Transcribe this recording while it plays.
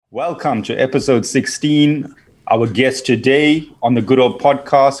Welcome to episode 16. Our guest today on the Good Old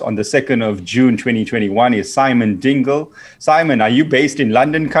Podcast on the 2nd of June 2021 is Simon Dingle. Simon, are you based in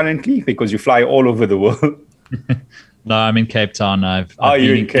London currently? Because you fly all over the world. No, I'm in Cape Town. I've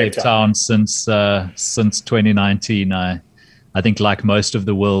been in Cape Town since 2019. I think, like most of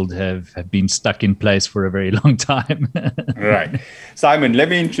the world, have been stuck in place for a very long time. Right. Simon, let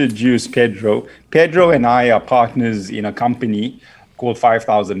me introduce Pedro. Pedro and I are partners in a company called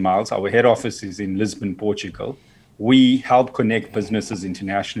 5,000 Miles. Our head office is in Lisbon, Portugal. We help connect businesses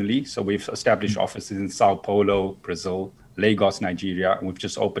internationally. So we've established offices in Sao Paulo, Brazil, Lagos, Nigeria, and we've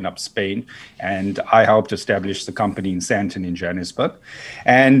just opened up Spain. And I helped establish the company in Sandton in Johannesburg.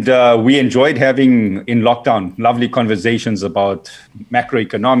 And we enjoyed having, in lockdown, lovely conversations about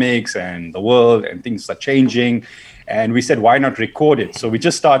macroeconomics and the world, and things are changing. And we said, why not record it? So we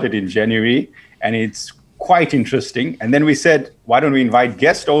just started in January, and it's quite interesting. And then we said, why don't we invite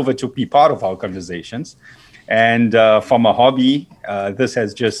guests over to be part of our conversations? And from a hobby, this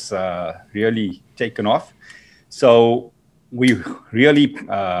has just really taken off. So we're really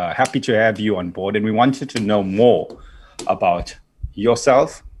happy to have you on board. And we wanted to know more about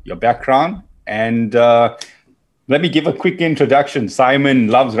yourself, your background. And let me give a quick introduction. Simon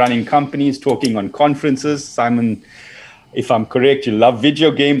loves running companies, talking on conferences. Simon, if I'm correct, you love video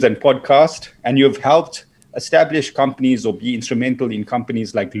games and podcasts, and you've helped establish companies or be instrumental in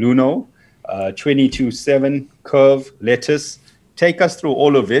companies like Luno, 22/7, Curve, Lettuce. Take us through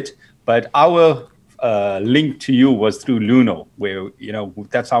all of it. But our link to you was through Luno, where,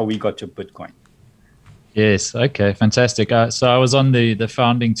 that's how we got to Bitcoin. Yes. Okay. Fantastic. So I was on the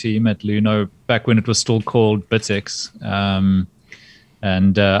founding team at Luno back when it was still called BitX.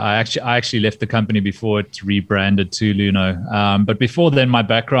 And I actually left the company before it rebranded to Luno. But before then, my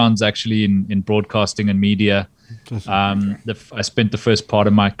background's actually in broadcasting and media. I spent the first part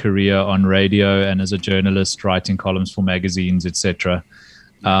of my career on radio and as a journalist, writing columns for magazines, etc.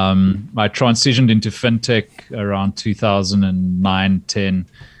 I transitioned into fintech around 2009-10.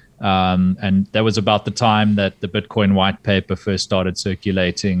 And that was about the time that the Bitcoin white paper first started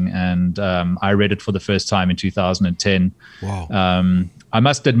circulating. And I read it for the first time in 2010. Wow. I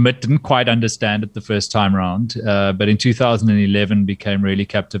must admit, didn't quite understand it the first time around, but in 2011 became really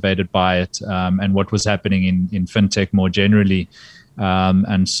captivated by it and what was happening in fintech more generally.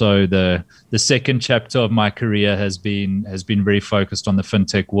 And so the second chapter of my career has been very focused on the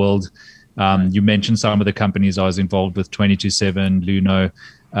fintech world. You mentioned some of the companies I was involved with: 22/7, Luno,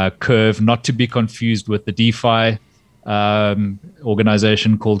 Curve, not to be confused with the DeFi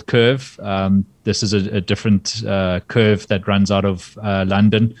organization called Curve. This is a different Curve that runs out of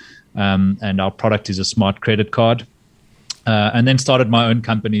London, and our product is a smart credit card. And then started my own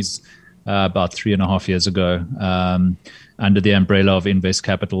companies about 3.5 years ago under the umbrella of Invest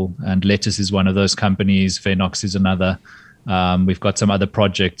Capital. And Lettuce is one of those companies. Venox is another. We've got some other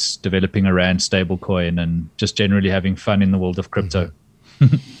projects developing a Rand stablecoin and just generally having fun in the world of crypto.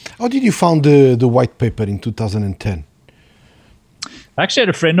 How did you found the white paper in 2010? I actually had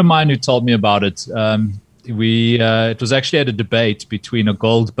a friend of mine who told me about it. It was actually at a debate between a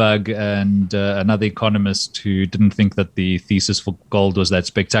gold bug and another economist who didn't think that the thesis for gold was that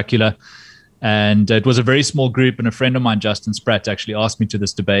spectacular. And it was a very small group. And a friend of mine, Justin Spratt, actually asked me to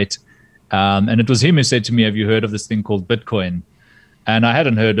this debate. And it was him who said to me, "Have you heard of this thing called Bitcoin?" And I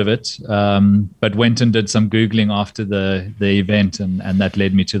hadn't heard of it, but went and did some Googling after the event. And that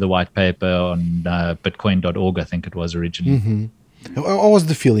led me to the white paper on bitcoin.org, I think it was originally. Mm-hmm. What was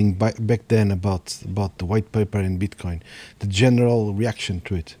the feeling back then about the white paper and Bitcoin? The general reaction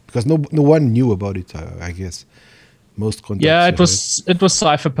to it, because no one knew about it. I guess most contacts. Yeah, it was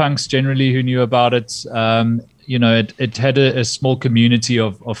cypherpunks generally who knew about it. It had a small community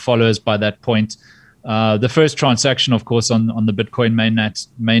of followers by that point. The first transaction, of course, on the Bitcoin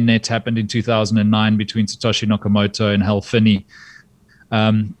mainnet happened in 2009 between Satoshi Nakamoto and Hal Finney.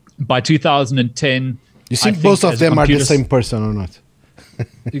 By 2010. You think both of them are the same person or not?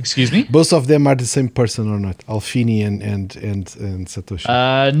 Excuse me? Both of them are the same person or not? Alfini and Satoshi?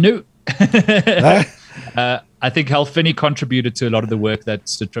 No. I think Hal Finney contributed to a lot of the work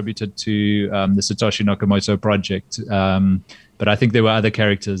that's attributed to the Satoshi Nakamoto project. But I think there were other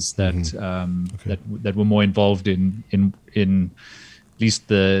characters that were more involved in at least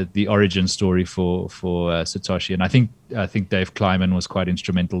the origin story for Satoshi. And I think Dave Kleiman was quite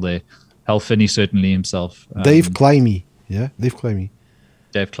instrumental there. Hal Finney certainly himself. Dave Kleiman, yeah? Dave Kleiman.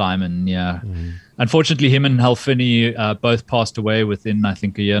 Dave Kleiman, yeah. Mm-hmm. Unfortunately, him and Hal Finney both passed away within, I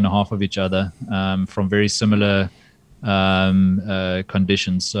think, a year and a half of each other from very similar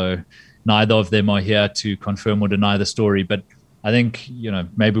conditions. So neither of them are here to confirm or deny the story. But I think,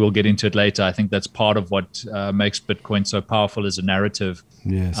 maybe we'll get into it later. I think that's part of what makes Bitcoin so powerful as a narrative.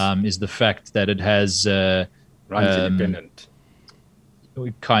 Yes. Is the fact that it has Runs independent.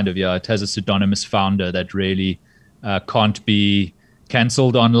 Kind of, yeah. It has a pseudonymous founder that really can't be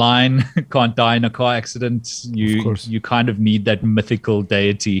cancelled online, can't die in a car accident. You kind of need that mythical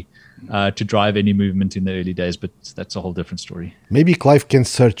deity to drive any movement in the early days, but that's a whole different story. Maybe Clive can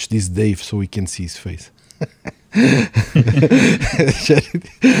search this Dave so we can see his face.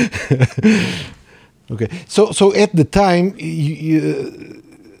 Okay, so at the time,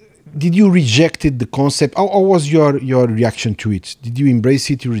 did you rejected the concept? How was your reaction to it? Did you embrace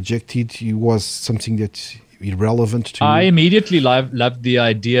it? You reject it? It was something that's irrelevant to you? I immediately loved the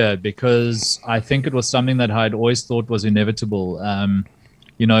idea because I think it was something that I'd always thought was inevitable.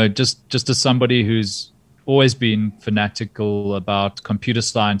 Just as somebody who's always been fanatical about computer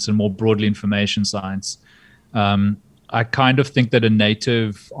science and more broadly information science, I kind of think that a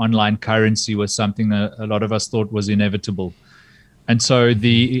native online currency was something that a lot of us thought was inevitable. And so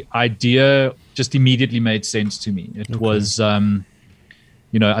the idea just immediately made sense to me. It was, I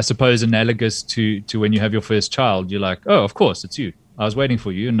suppose analogous to when you have your first child. You're like, oh, of course, it's you. I was waiting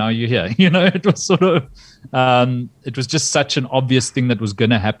for you, and now you're here. It was sort of, it was just such an obvious thing that was going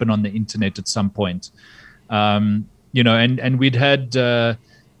to happen on the internet at some point. And we'd had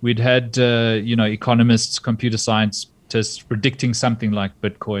economists, computer scientists predicting something like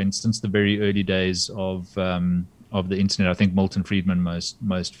Bitcoin since the very early days of the internet. I think Milton Friedman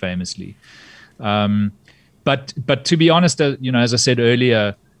most famously. But to be honest, as I said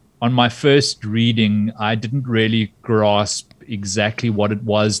earlier, on my first reading, I didn't really grasp exactly what it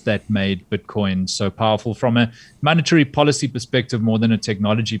was that made Bitcoin so powerful from a monetary policy perspective more than a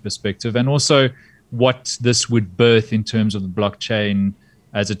technology perspective, and also what this would birth in terms of the blockchain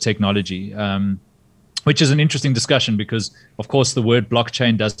as a technology, which is an interesting discussion because, of course, the word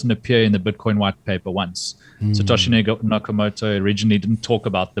blockchain doesn't appear in the Bitcoin white paper once. Satoshi Nakamoto originally didn't talk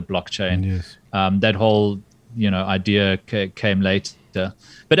about the blockchain. Yes. That whole idea came later.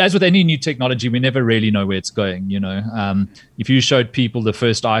 But as with any new technology, we never really know where it's going. If you showed people the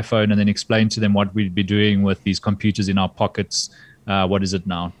first iPhone and then explained to them what we'd be doing with these computers in our pockets, what is it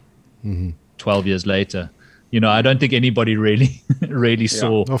now? 12 years later. I don't think anybody really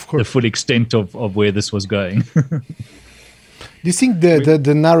saw the full extent of where this was going. Do you think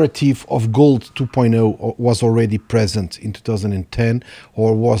the narrative of Gold 2.0 was already present in 2010,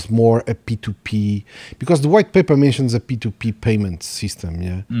 or was more a P2P? Because the white paper mentions a P2P payment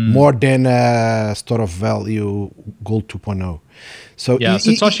system, more than a store of value Gold 2.0. So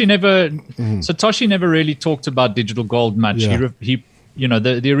Satoshi never really talked about digital gold much. Yeah. He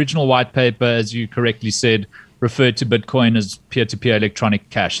the original white paper, as you correctly said, referred to Bitcoin as peer-to-peer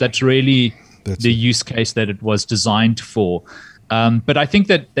electronic cash. That's really the use case that it was designed for. But I think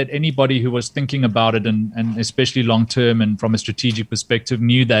that anybody who was thinking about it, and especially long-term and from a strategic perspective,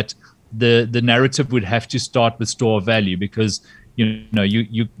 knew that the narrative would have to start with store of value, because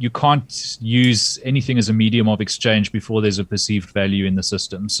you can't use anything as a medium of exchange before there's a perceived value in the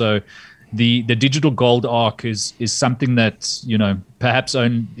system. So the digital gold arc is something that, perhaps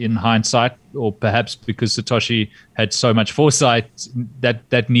in hindsight, or perhaps because Satoshi had so much foresight,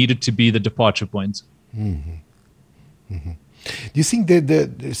 that needed to be the departure point. Do you think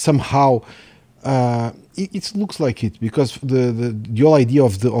that somehow it looks like it, because the whole idea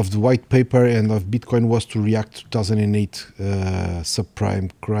of the white paper and of Bitcoin was to react to 2008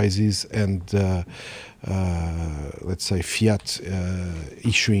 subprime crisis and let's say fiat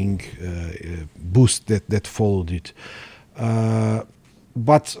issuing boost that followed it.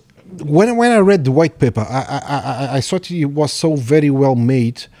 But when I read the white paper, I thought it was so very well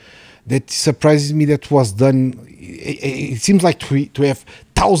made that surprises me that was done. It seems like to have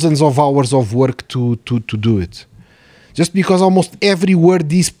thousands of hours of work to do it. Just because almost every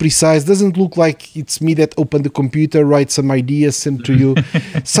word is precise, doesn't look like it's me that opened the computer, write some ideas, send to you.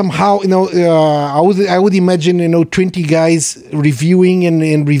 Somehow, I would imagine, 20 guys reviewing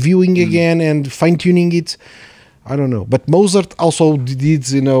and reviewing again and fine tuning it. I don't know. But Mozart also did,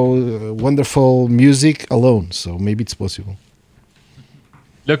 wonderful music alone. So maybe it's possible.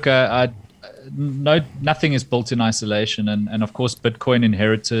 Look, nothing is built in isolation, and of course Bitcoin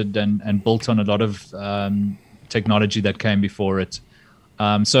inherited and built on a lot of technology that came before it.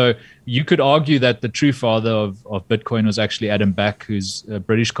 So you could argue that the true father of Bitcoin was actually Adam Back, who's a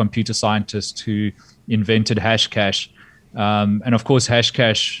British computer scientist who invented Hashcash. And of course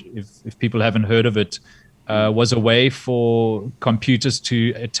Hashcash, if people haven't heard of it, was a way for computers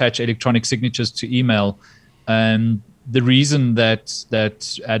to attach electronic signatures to email. And the reason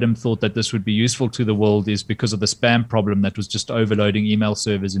that Adam thought that this would be useful to the world is because of the spam problem that was just overloading email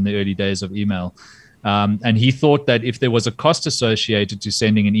servers in the early days of email. And he thought that if there was a cost associated to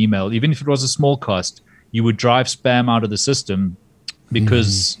sending an email, even if it was a small cost, you would drive spam out of the system,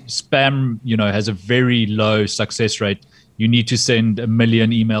 because spam, has a very low success rate. You need to send 1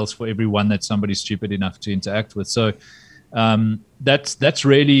 million emails for every one that somebody's stupid enough to interact with. So that's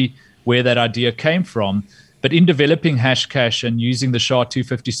really where that idea came from. But in developing Hashcash and using the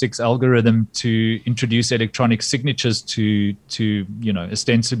SHA-256 algorithm to introduce electronic signatures to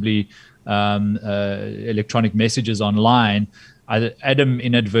ostensibly electronic messages online, Adam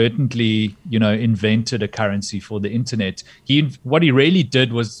inadvertently, invented a currency for the internet. What he really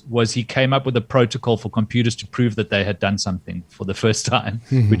did was he came up with a protocol for computers to prove that they had done something for the first time,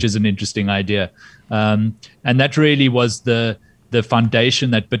 which is an interesting idea. And that really was the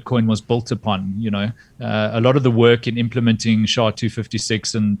foundation that Bitcoin was built upon. A lot of the work in implementing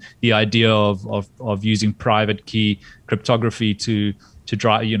SHA-256 and the idea of using private key cryptography to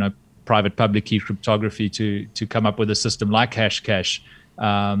drive, private public key cryptography to come up with a system like Hashcash.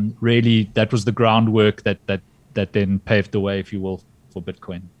 Really, that was the groundwork that then paved the way, if you will, for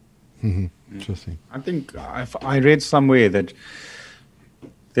Bitcoin. Interesting. I think I read somewhere that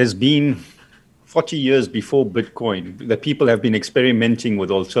there's been 40 years before Bitcoin that people have been experimenting with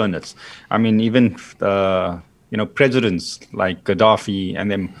alternates. I mean, even presidents like Gaddafi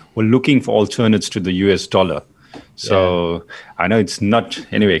and them were looking for alternates to the US dollar. So I know it's not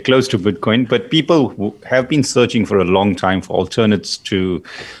anyway close to Bitcoin, but people have been searching for a long time for alternates to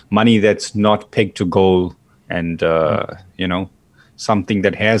money that's not pegged to gold and, something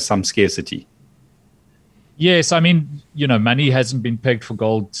that has some scarcity. Yes, I mean, money hasn't been pegged for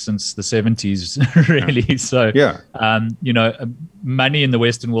gold since the 70s, really. Yeah. So, money in the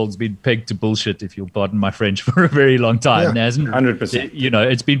Western world has been pegged to bullshit, if you'll pardon my French, for a very long time. Yeah, 100%.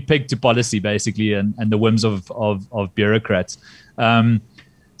 It's been pegged to policy, basically, and the whims of bureaucrats.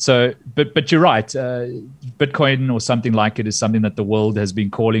 But you're right. Bitcoin or something like it is something that the world has been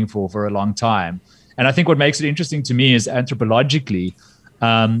calling for a long time. And I think what makes it interesting to me is anthropologically,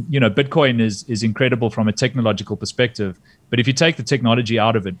 Bitcoin is incredible from a technological perspective, but if you take the technology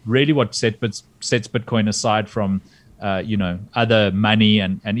out of it, really what sets Bitcoin aside from, other money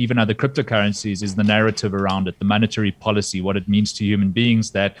and even other cryptocurrencies is the narrative around it, the monetary policy, what it means to human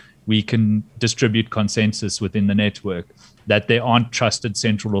beings that we can distribute consensus within the network, that there aren't trusted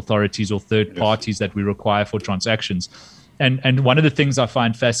central authorities or third parties that we require for transactions. And one of the things I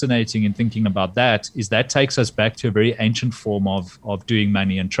find fascinating in thinking about that is that takes us back to a very ancient form of doing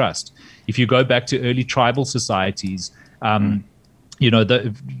money and trust. If you go back to early tribal societies, the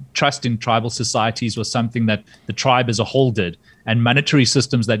trust in tribal societies was something that the tribe as a whole did. And monetary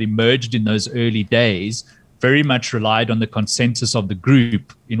systems that emerged in those early days very much relied on the consensus of the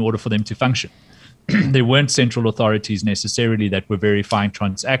group in order for them to function. There weren't central authorities necessarily that were verifying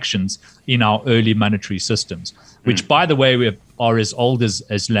transactions in our early monetary systems, which, by the way, are as old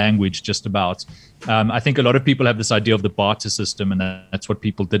as language, just about. I think a lot of people have this idea of the barter system, and that's what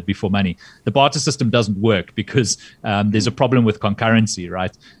people did before money. The barter system doesn't work because there's a problem with concurrency,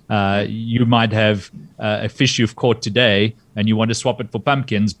 right? You might have a fish you've caught today, and you want to swap it for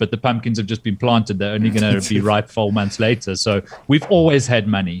pumpkins, but the pumpkins have just been planted. They're only going to be ripe 4 months later. So we've always had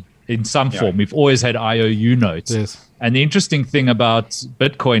money in some form. We've always had IOU notes. Yes. And the interesting thing about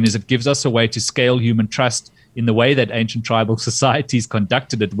Bitcoin is it gives us a way to scale human trust in the way that ancient tribal societies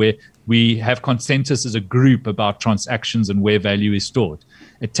conducted it, where we have consensus as a group about transactions and where value is stored.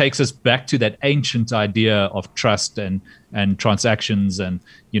 It takes us back to that ancient idea of trust and transactions and,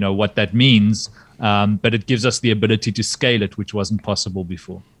 what that means. But it gives us the ability to scale it, which wasn't possible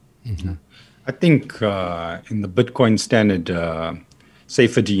before. Mm-hmm. I think in the Bitcoin standard,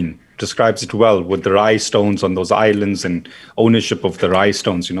 Saifedean describes it well with the rye stones on those islands and ownership of the rye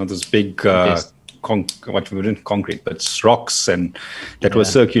stones, those big concrete, but it's rocks and that was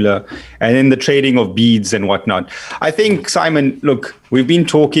circular, and then the trading of beads and whatnot. I think, Simon, look, we've been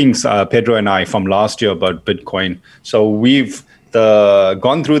talking, Pedro and I, from last year about Bitcoin. So we've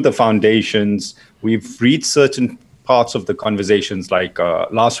gone through the foundations. We've read certain parts of the conversations, like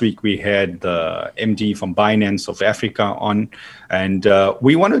last week we had the MD from Binance of Africa on, and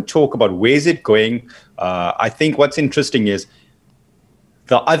we want to talk about where's it going. I think what's interesting is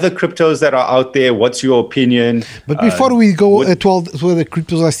the other cryptos that are out there. What's your opinion? But before we go to all the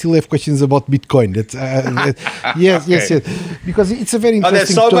cryptos, I still have questions about Bitcoin. Yes, because it's a very interesting.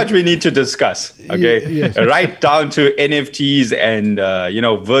 There's so much we need to discuss. Okay, yes. Right down to NFTs and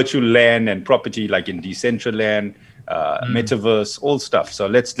virtual land and property, like in Decentraland. metaverse, all stuff. So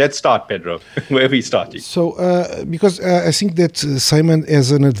let's start, Pedro. Where are we starting? So, because I think that Simon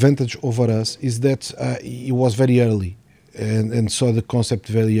has an advantage over us is that he was very early and saw the concept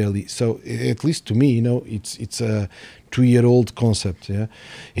very early. So, at least to me, it's a 2-year-old concept. Yeah,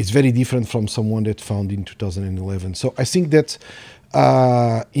 it's very different from someone that found in 2011. So, I think that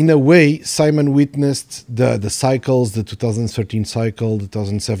in a way, Simon witnessed the cycles, the 2013 cycle, the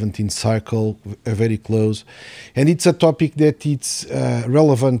 2017 cycle, very close, and it's a topic that it's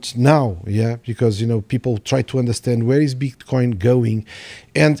relevant now, yeah, because people try to understand where is Bitcoin going,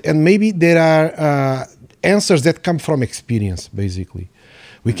 and maybe there are answers that come from experience. Basically,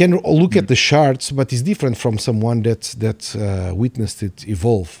 we can look at the charts, but it's different from someone that witnessed it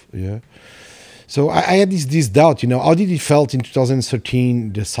evolve, yeah. So I had this doubt, how did it felt in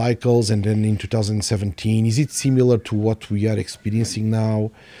 2013, the cycles, and then in 2017? Is it similar to what we are experiencing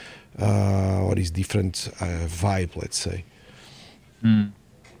now, or is different vibe, let's say?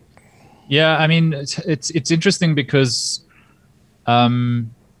 Yeah, I mean, it's interesting because,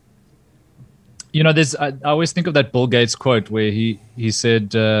 there's I always think of that Bill Gates quote where he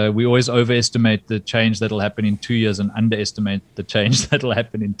said, "We always overestimate the change that'll happen in 2 years and underestimate the change that'll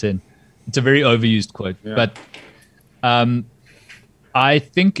happen in 10." It's a very overused quote, but I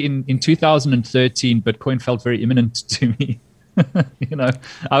think in 2013, Bitcoin felt very imminent to me.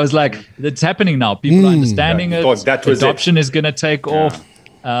 I was like, it's happening now. People are understanding it. Adoption is going to take off.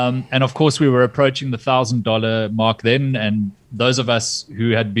 And of course, we were approaching the $1,000 mark then. And those of us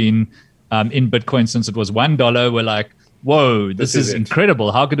who had been in Bitcoin since it was $1 were like, whoa, this is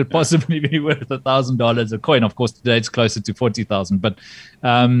incredible. How could it possibly be worth $1,000 a coin? Of course, today it's closer to 40,000.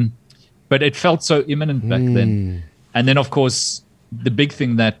 But it felt so imminent back then. And then, of course, the big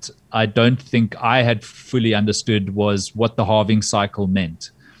thing that I don't think I had fully understood was what the halving cycle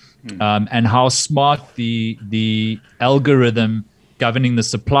meant, and how smart the algorithm governing the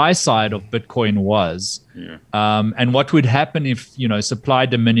supply side of Bitcoin was, and what would happen if supply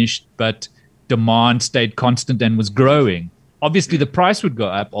diminished but demand stayed constant and was growing. Obviously, the price would go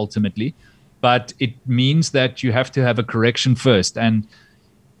up ultimately, but it means that you have to have a correction first. And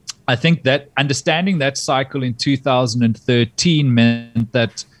I think that understanding that cycle in 2013 meant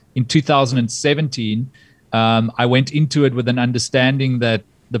that in 2017, I went into it with an understanding that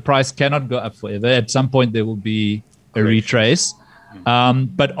the price cannot go up forever. At some point, there will be a retrace.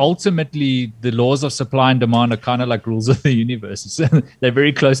 But ultimately, the laws of supply and demand are kind of like rules of the universe. They're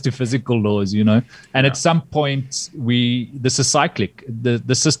very close to physical laws, And at some point, this is cyclic.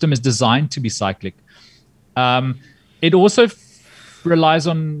 The system is designed to be cyclic. It also relies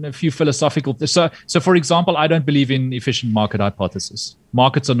on a few philosophical so for example, I don't believe in efficient market hypothesis.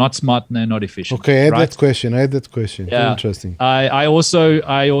 Markets are not smart and they're not efficient. Okay, I had that question. Yeah. Very interesting. I also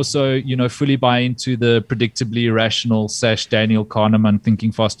fully buy into the predictably rational / Daniel Kahneman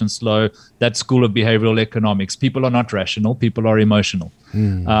thinking fast and slow, that school of behavioral economics. People are not rational, people are emotional.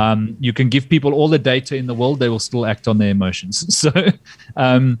 You can give people all the data in the world, they will still act on their emotions.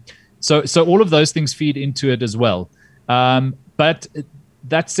 So all of those things feed into it as well. But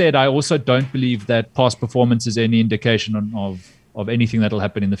that said, I also don't believe that past performance is any indication of anything that will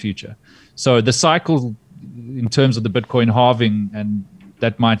happen in the future. So the cycle in terms of the Bitcoin halving, and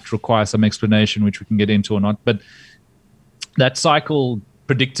that might require some explanation, which we can get into or not, but that cycle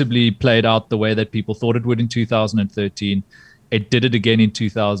predictably played out the way that people thought it would in 2013. It did it again in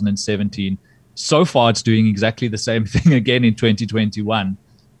 2017. So far, it's doing exactly the same thing again in 2021.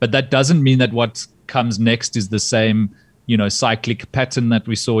 But that doesn't mean that what comes next is the same cyclic pattern that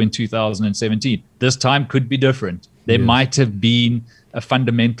we saw in 2017. This time could be different. There might have been a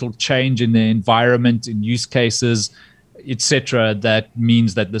fundamental change in the environment, in use cases, etc., that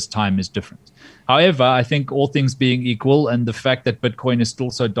means that this time is different. However, I think all things being equal, and the fact that Bitcoin is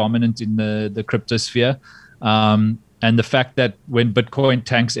still so dominant in the cryptosphere, and the fact that when Bitcoin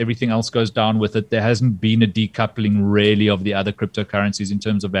tanks, everything else goes down with it, there hasn't been a decoupling really of the other cryptocurrencies in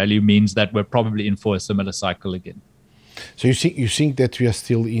terms of value, means that we're probably in for a similar cycle again. So you think that we are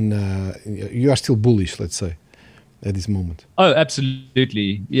still you are still bullish, let's say, at this moment? Oh,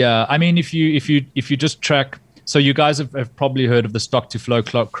 absolutely. Yeah. I mean, if you just track, so you guys have probably heard of the stock to flow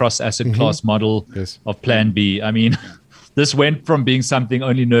cross asset class model of Plan B. I mean, this went from being something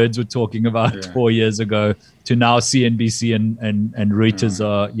only nerds were talking about 4 years ago to now CNBC and Reuters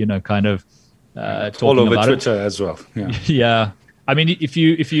are kind of talking all over about Twitter it as well. Yeah. I mean, if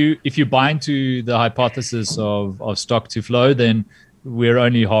you buy into the hypothesis of stock to flow, then we're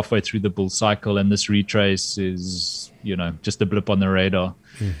only halfway through the bull cycle, and this retrace is just a blip on the radar.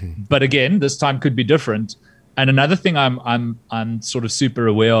 But again, this time could be different. And another thing I'm sort of super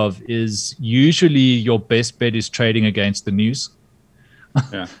aware of is usually your best bet is trading against the news.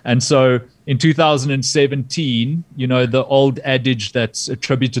 Yeah. And so in 2017, the old adage that's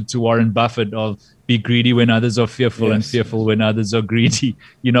attributed to Warren Buffett of be greedy when others are fearful and fearful when others are greedy.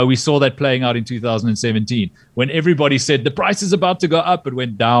 We saw that playing out in 2017 when everybody said the price is about to go up, it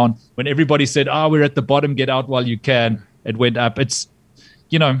went down. When everybody said, we're at the bottom, get out while you can, it went up. It's,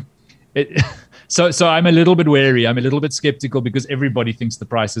 so I'm a little bit wary. I'm a little bit skeptical because everybody thinks the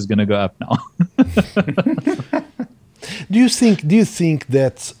price is going to go up now. Do you think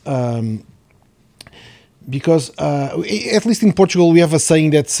that because at least in Portugal we have a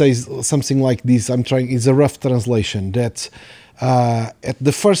saying that says something like this? It's a rough translation that at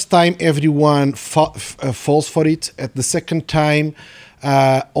the first time everyone falls for it. At the second time,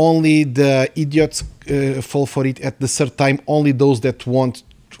 only the idiots fall for it. At the third time, only those that won't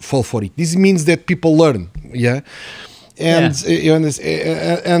fall for it. This means that people learn. Yeah. And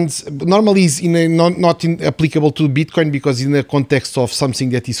normally is not applicable to Bitcoin because in the context of something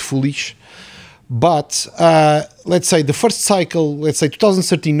that is foolish. But let's say the first cycle, let's say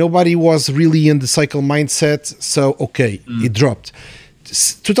 2013, nobody was really in the cycle mindset. So, it dropped.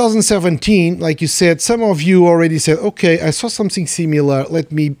 2017, like you said, some of you already said, I saw something similar.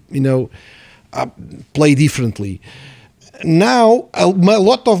 Let me, play differently. Now, a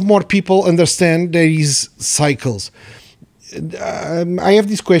lot of more people understand there is cycles. I have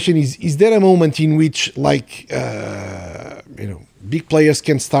this question: is there a moment in which, big players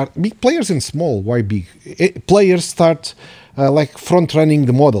can start, big players and small, why big players start front running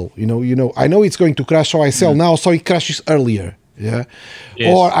the model? I know it's going to crash, so I sell now, so it crashes earlier. Yeah.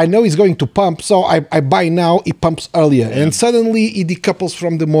 Yes. Or I know it's going to pump, so I buy now, it pumps earlier, and suddenly it decouples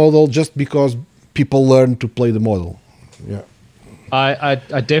from the model just because people learn to play the model. Yeah.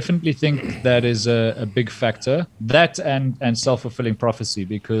 I definitely think that is a big factor. That and self-fulfilling prophecy,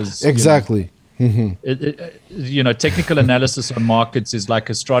 because exactly. Technical analysis on markets is like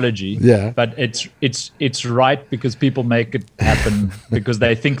astrology. Yeah. But it's right because people make it happen because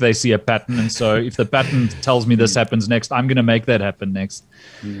they think they see a pattern, and so if the pattern tells me this happens next, I'm going to make that happen next.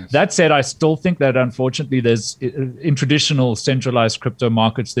 Yes. That said, I still think that unfortunately there's in traditional centralized crypto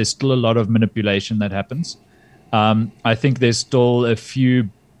markets, there's still a lot of manipulation that happens. I think there's still a few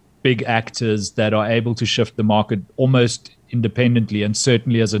big actors that are able to shift the market almost independently and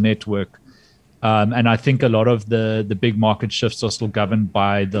certainly as a network. And I think a lot of the big market shifts are still governed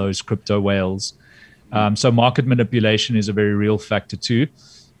by those crypto whales. So market manipulation is a very real factor too.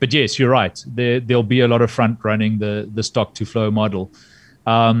 But yes, you're right. There'll be a lot of front running the stock to flow model.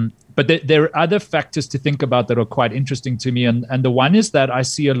 But there are other factors to think about that are quite interesting to me. And the one is that I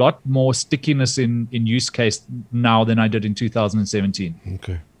see a lot more stickiness in use case now than I did in 2017.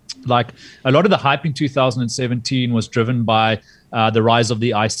 Okay. Like a lot of the hype in 2017 was driven by the rise of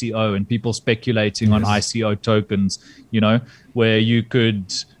the ICO and people speculating on ICO tokens, where you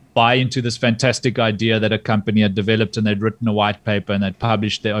could buy into this fantastic idea that a company had developed and they'd written a white paper and they'd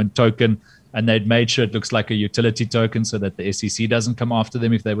published their own token. And they'd made sure it looks like a utility token so that the SEC doesn't come after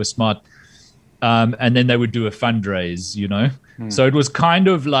them if they were smart. And then they would do a fundraise, So it was kind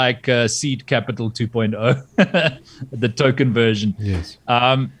of like Seed Capital 2.0, the token version. Yes.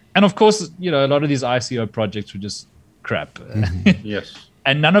 And of course, a lot of these ICO projects were just crap. Yes.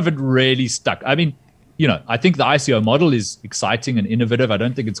 And none of it really stuck. I mean, I think the ICO model is exciting and innovative. I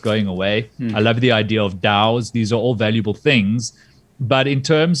don't think it's going away. I love the idea of DAOs. These are all valuable things. But in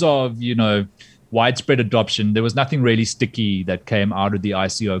terms of, widespread adoption, there was nothing really sticky that came out of the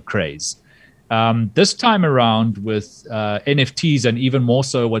ICO craze. This time around with NFTs and even more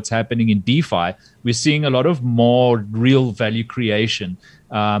so what's happening in DeFi, we're seeing a lot of more real value creation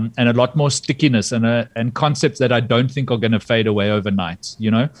and a lot more stickiness and concepts that I don't think are going to fade away overnight.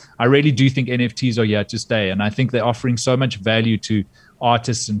 I really do think NFTs are here to stay. And I think they're offering so much value to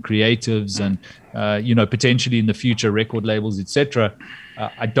artists and creatives and, potentially in the future record labels, etc.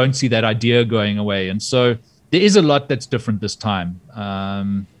 I don't see that idea going away. And so there is a lot that's different this time.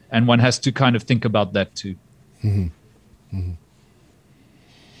 And one has to kind of think about that too. Mm-hmm. Mm-hmm.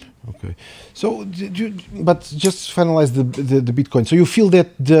 Okay. So, but just finalize the Bitcoin. So you feel that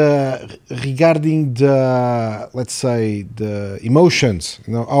regarding the, let's say, the emotions,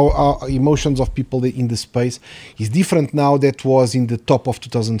 our emotions of people in the space is different now that was in the top of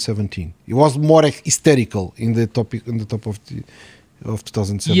 2017. It was more hysterical in the top of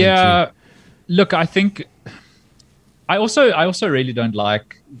 2017. Yeah. Look, I think I also really don't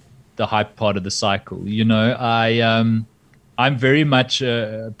like the hype part of the cycle. I'm very much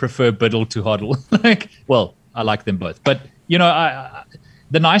prefer biddle to hodl. I like them both. But,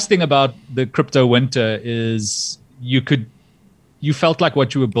 the nice thing about the crypto winter is you felt like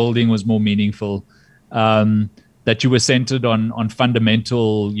what you were building was more meaningful, that you were centered on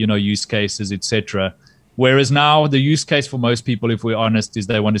fundamental, use cases, etc. Whereas now the use case for most people, if we're honest, is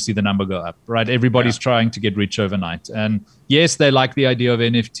they want to see the number go up, right? Everybody's trying to get rich overnight. And yes, they like the idea of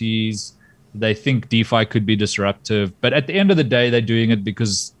NFTs. They think DeFi could be disruptive. But at the end of the day, they're doing it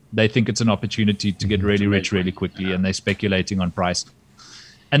because they think it's an opportunity to get really rich really quickly, and they're speculating on price.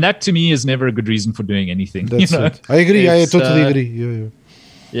 And that to me is never a good reason for doing anything. That's it. I agree. I totally agree.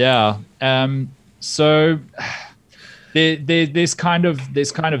 Yeah. So there's kind of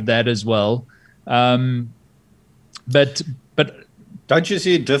that as well. But don't you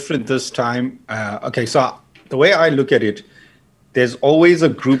see it different this time? Okay, so the way I look at it, there's always a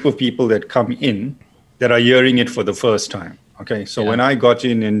group of people that come in that are hearing it for the first time. Okay, so when I got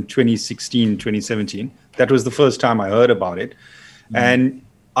in 2016, 2017, that was the first time I heard about it. And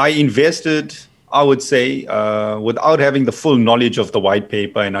I invested, I would say, without having the full knowledge of the white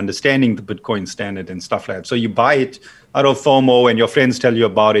paper and understanding the Bitcoin standard and stuff like that. So you buy it out of FOMO and your friends tell you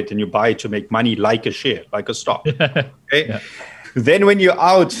about it and you buy it to make money like a share, like a stock. Okay. Yeah. Then when you're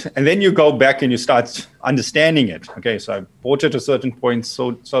out and then you go back and you start understanding it. Okay, so I bought it at a certain point,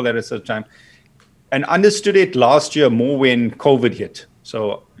 sold at a certain time, and understood it last year more when COVID hit.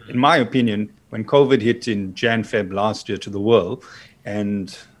 So in my opinion, when COVID hit in Jan-Feb last year to the world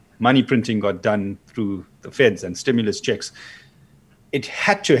and money printing got done through the feds and stimulus checks, it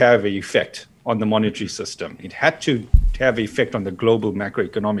had to have an effect on the monetary system. It had to have an effect on the global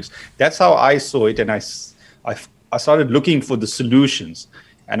macroeconomics. That's how I saw it, and I started looking for the solutions,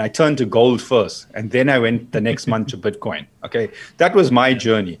 and I turned to gold first, and then I went the next month to Bitcoin. Okay, that was my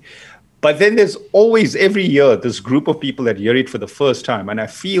journey. But then there's always, every year, this group of people that hear it for the first time, and I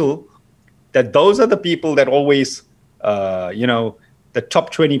feel that those are the people that always, the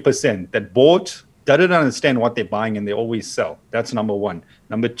top 20% that bought, didn't understand what they're buying, and they always sell. That's number one.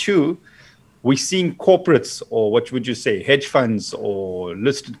 Number two, we're seeing corporates, or what would you say, hedge funds or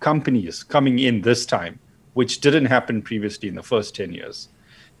listed companies coming in this time, which didn't happen previously in the first 10 years.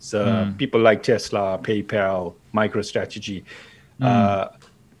 So people like Tesla, PayPal, MicroStrategy.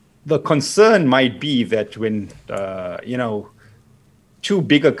 The concern might be that when, two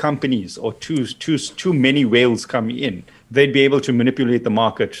bigger companies or too many whales come in, they'd be able to manipulate the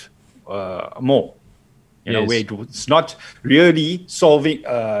market more. Where it's not really solving,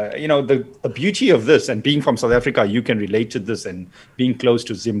 the beauty of this, and being from South Africa, you can relate to this, and being close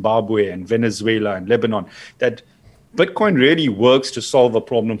to Zimbabwe and Venezuela and Lebanon, that Bitcoin really works to solve a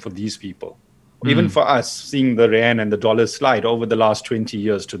problem for these people. Even for us, seeing the rand and the dollar slide over the last 20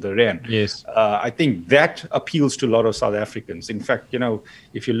 years to the rand. Yes. I think that appeals to a lot of South Africans. In fact,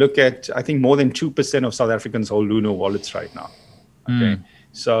 if you look at, I think more than 2% of South Africans hold Luno wallets right now. Okay.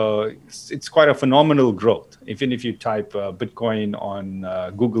 So it's quite a phenomenal growth. Even if you type Bitcoin on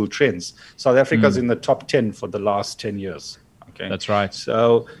Google Trends, South Africa's in the top 10 for the last 10 years. Okay, that's right.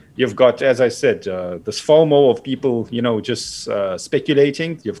 So you've got, as I said, this FOMO of people, just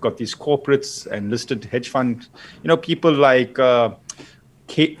speculating. You've got these corporates and listed hedge fund, people like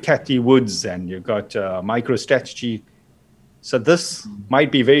Cathy Woods, and you've got MicroStrategy. So this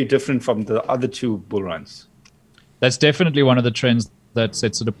might be very different from the other two bull runs. That's definitely one of the trends that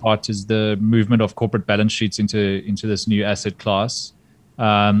sets it apart, is the movement of corporate balance sheets into this new asset class.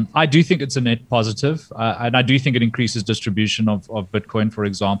 I do think it's a net positive, and I do think it increases distribution of Bitcoin, for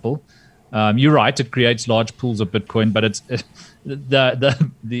example. You're right; it creates large pools of Bitcoin, but it's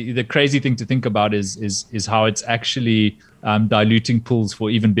the crazy thing to think about is how it's actually diluting pools for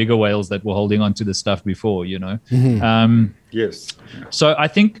even bigger whales that were holding on to the stuff before. Yes. So I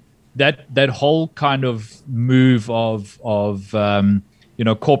think that whole kind of move of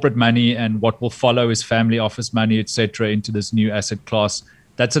corporate money and what will follow is family office money, etc., into this new asset class.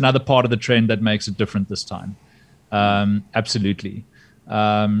 That's another part of the trend that makes it different this time. Absolutely.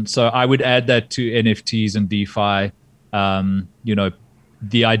 So I would add that to NFTs and DeFi.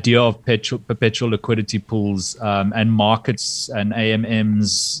 The idea of perpetual liquidity pools and markets and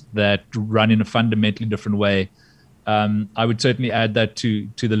AMMs that run in a fundamentally different way. I would certainly add that to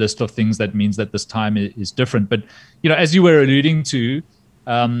the list of things that means that this time is different. But as you were alluding to,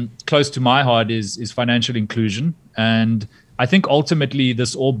 close to my heart is financial inclusion, and I think ultimately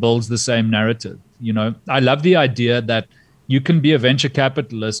this all builds the same narrative. I love the idea that you can be a venture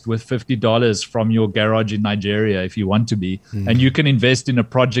capitalist with $50 from your garage in Nigeria if you want to be, and you can invest in a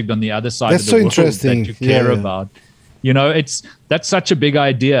project on the other side of the world that you care about. That's such a big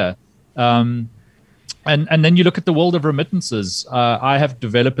idea. And then you look at the world of remittances. I have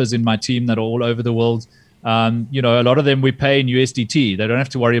developers in my team that are all over the world. A lot of them we pay in USDT. They don't have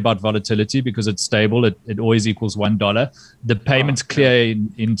to worry about volatility because it's stable. It always equals $1. The payments clear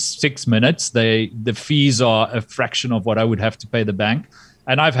in 6 minutes. The fees are a fraction of what I would have to pay the bank.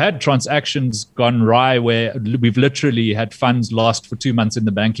 And I've had transactions gone awry where we've literally had funds lost for 2 months in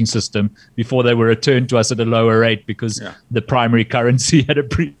the banking system before they were returned to us at a lower rate because the primary currency had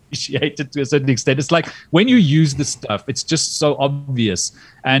appreciated to a certain extent. It's like when you use the stuff, it's just so obvious.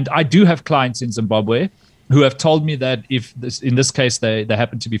 And I do have clients in Zimbabwe who have told me that in this case, they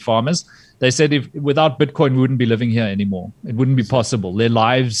happen to be farmers. They said if without Bitcoin, we wouldn't be living here anymore. It wouldn't be possible. Their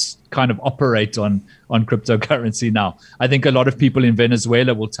lives kind of operate on cryptocurrency now. I think a lot of people in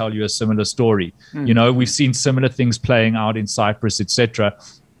Venezuela will tell you a similar story. We've seen similar things playing out in Cyprus, etc.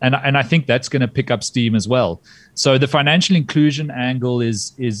 And I think that's going to pick up steam as well. So the financial inclusion angle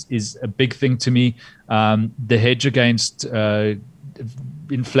is a big thing to me. The hedge against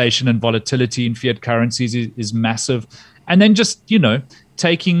inflation and volatility in fiat currencies is massive. And then just,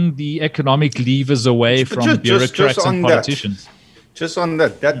 taking the economic levers away from bureaucrats and politicians. Just on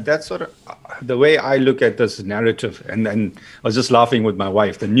that's sort of the way I look at this narrative. And I was just laughing with my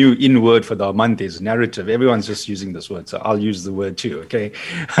wife. The new in word for the month is narrative. Everyone's just using this word, so I'll use the word too, okay?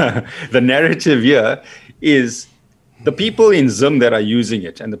 The narrative here is the people in Zim that are using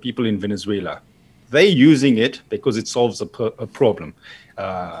it and the people in Venezuela, they're using it because it solves a problem.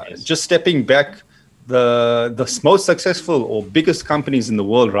 Just stepping back, the most successful or biggest companies in the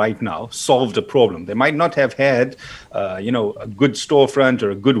world right now solved a problem. They might not have had, a good storefront or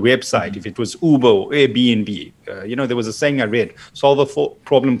a good website. If it was Uber or Airbnb, there was a saying I read: solve a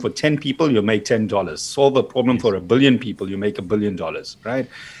problem for 10 people, you'll make $10. Solve a problem for 1 billion people, you make $1 billion, right?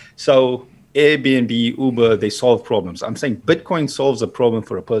 So Airbnb, Uber, they solve problems. I'm saying Bitcoin solves a problem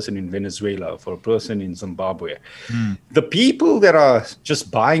for a person in Venezuela, for a person in Zimbabwe. The people that are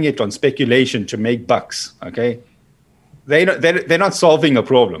just buying it on speculation to make bucks, okay, they're not solving a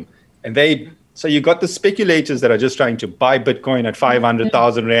problem. So you got the speculators that are just trying to buy Bitcoin at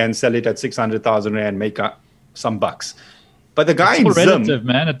 500,000 Rand, sell it at 600,000 Rand, make some bucks. But the guy in Zim, relative,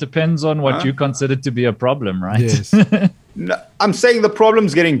 man. It depends on what you consider to be a problem, right? Yes. No, I'm saying the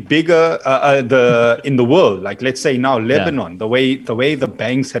problem's getting bigger in the world. Like, let's say now Lebanon, the way the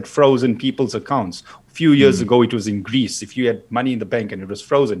banks had frozen people's accounts. A few years ago, it was in Greece. If you had money in the bank and it was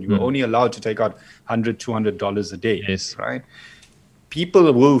frozen, you were only allowed to take out $100, $200 a day. Yes. Right?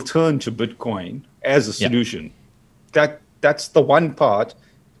 People will turn to Bitcoin as a solution. That's the one part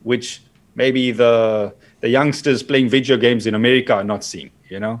which maybe the youngsters playing video games in America are not seeing,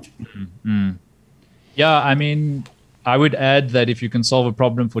 Yeah, I mean, I would add that if you can solve a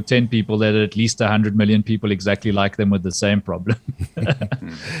problem for 10 people, there are at least 100 million people exactly like them with the same problem.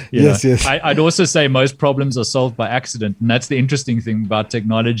 Yes. I'd also say most problems are solved by accident. And that's the interesting thing about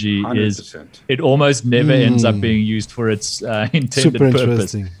technology 100%. Is it almost never ends up being used for its intended Super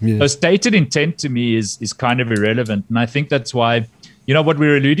purpose. Yes. So stated intent to me is kind of irrelevant. And I think that's why, what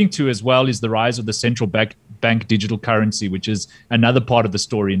we're alluding to as well is the rise of the central bank digital currency, which is another part of the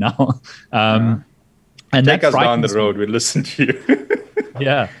story now. And take us down the road. We'll listen to you.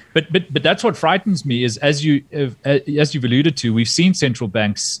 Yeah, but that's what frightens me is as you've alluded to, we've seen central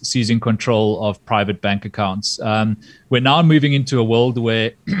banks seizing control of private bank accounts. We're now moving into a world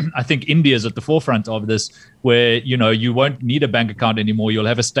where I think India is at the forefront of this, where you won't need a bank account anymore. You'll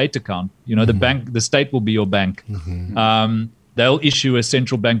have a state account. The state will be your bank. They'll issue a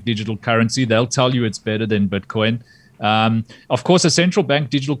central bank digital currency. They'll tell you it's better than Bitcoin. Of course, a central bank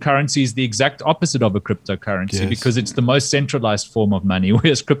digital currency is the exact opposite of a cryptocurrency because it's the most centralized form of money,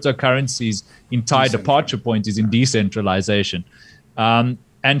 whereas cryptocurrency's entire departure point is in decentralization.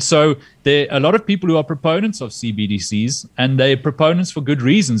 And so there are a lot of people who are proponents of CBDCs, and they're proponents for good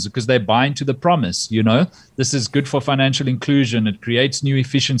reasons because they buy into the promise. This is good for financial inclusion. It creates new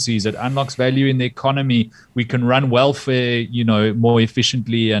efficiencies. It unlocks value in the economy. We can run welfare, more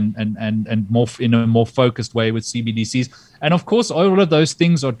efficiently and more in a more focused way with CBDCs. And of course, all of those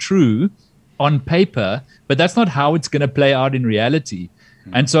things are true on paper, but that's not how it's going to play out in reality.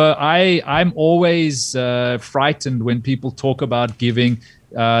 And so I'm always frightened when people talk about giving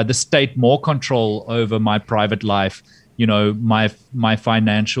the state more control over my private life, my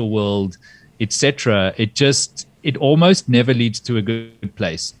financial world, etc. It almost never leads to a good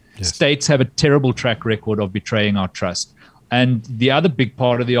place. Yes. States have a terrible track record of betraying our trust. And the other big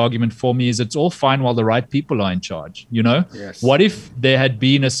part of the argument for me is it's all fine while the right people are in charge. Yes. What if there had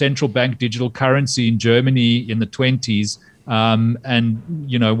been a central bank digital currency in Germany in the 20s?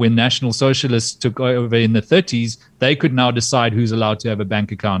 When National Socialists took over in the 30s, they could now decide who's allowed to have a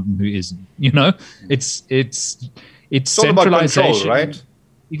bank account and who isn't. It's all centralization, about control, right?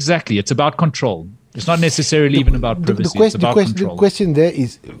 Exactly, it's about control. It's not necessarily even about privacy. It's about control. The question there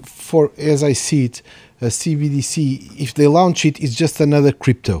is, as I see it, CBDC, if they launch it, it's just another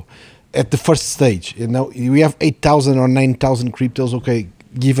crypto at the first stage. We have 8,000 or 9,000 cryptos. Okay,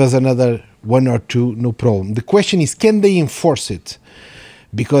 give us another one or two, no problem. The question is, can they enforce it?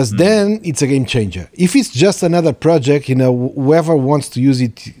 Because then it's a game changer. If it's just another project, whoever wants to use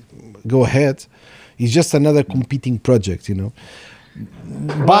it, go ahead. It's just another competing project, It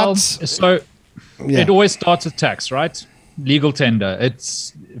always starts with tax, right? Legal tender.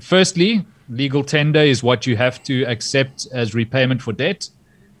 It's firstly, legal tender is what you have to accept as repayment for debt,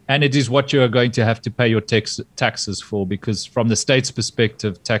 and it is what you are going to have to pay your taxes for, because from the state's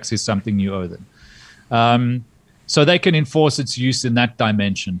perspective, tax is something you owe them. So they can enforce its use in that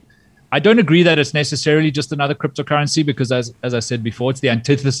dimension. I don't agree that it's necessarily just another cryptocurrency, because as I said before, it's the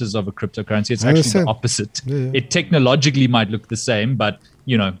antithesis of a cryptocurrency. It's actually the opposite. Yeah. It technologically might look the same, but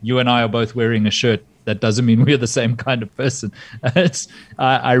you and I are both wearing a shirt. That doesn't mean we're the same kind of person.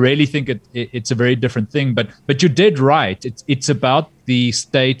 I really think it's a very different thing. But you're dead right. It's about the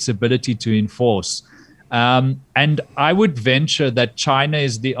state's ability to enforce. And I would venture that China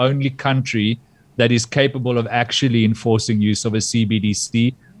is the only country that is capable of actually enforcing use of a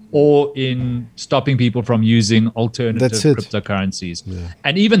CBDC, or in stopping people from using alternative cryptocurrencies. Yeah.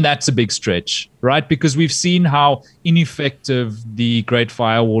 And even that's a big stretch, right? Because we've seen how ineffective the Great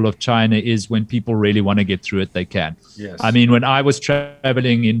Firewall of China is. When people really want to get through it, they can. Yes. I mean, when I was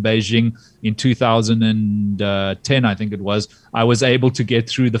traveling in Beijing in 2010, I think it was, I was able to get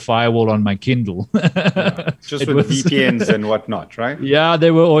through the firewall on my Kindle. Just with VPNs and whatnot, right? Yeah,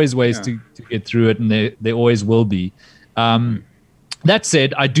 there were always ways to get through it, and there always will be. That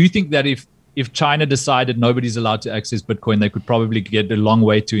said, I do think that if China decided nobody's allowed to access Bitcoin, they could probably get a long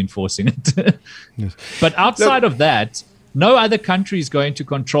way to enforcing it. Yes. But outside of that, no other country is going to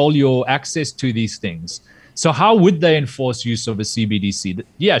control your access to these things. So how would they enforce use of a CBDC?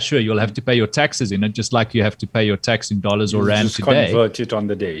 Yeah, sure, you'll have to pay your taxes in it, just like you have to pay your tax in dollars or rand today. Convert it on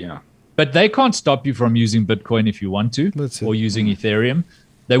the day, yeah. But they can't stop you from using Bitcoin if you want to, or using Ethereum.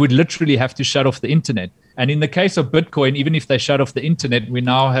 They would literally have to shut off the internet. And in the case of Bitcoin, even if they shut off the internet, we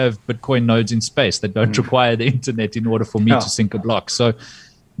now have Bitcoin nodes in space that don't require the internet in order for me to sync a block. So,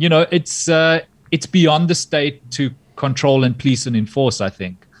 it's beyond the state to control and police and enforce, I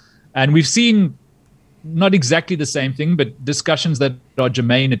think. And we've seen not exactly the same thing, but discussions that are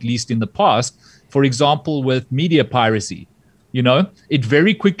germane, at least in the past. For example, with media piracy. It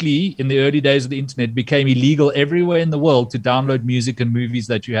very quickly, in the early days of the internet, became illegal everywhere in the world to download music and movies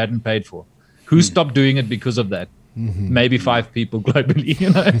that you hadn't paid for. Who stopped doing it because of that? Maybe 5 people globally.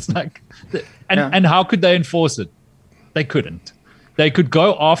 It's like, and how could they enforce it? They couldn't. They could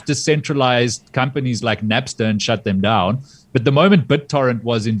go after centralized companies like Napster and shut them down. But the moment BitTorrent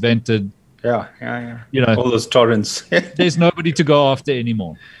was invented, all those torrents, there's nobody to go after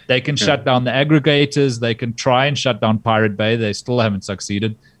anymore. They can shut down the aggregators. They can try and shut down Pirate Bay. They still haven't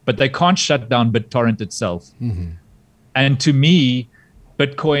succeeded, but they can't shut down BitTorrent itself. And to me,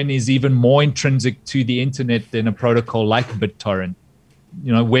 Bitcoin is even more intrinsic to the internet than a protocol like BitTorrent.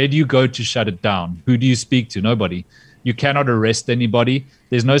 Where do you go to shut it down? Who do you speak to? Nobody. You cannot arrest anybody.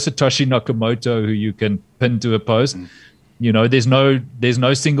 There's no Satoshi Nakamoto who you can pin to a post. There's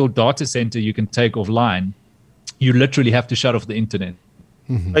no single data center you can take offline. You literally have to shut off the internet.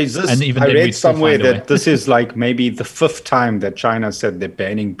 I read somewhere that this is like maybe the 5th time that China said they're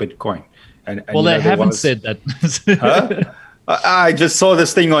banning Bitcoin. And well, they haven't said that. Huh? I just saw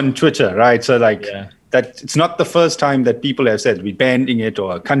this thing on Twitter, right? So that it's not the first time that people have said we're banning it,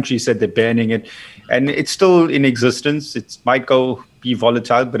 or a country said they're banning it, and it's still in existence. It might be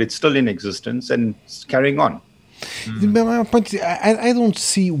volatile, but it's still in existence and it's carrying on. My point is, I don't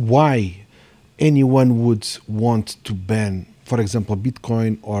see why anyone would want to ban, for example,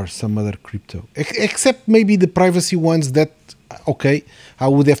 Bitcoin or some other crypto, except maybe the privacy ones that, I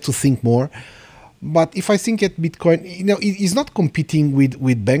would have to think more. But if I think at Bitcoin, it's not competing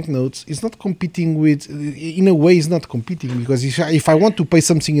with banknotes. It's not competing with, in a way, it's not competing, because if I want to pay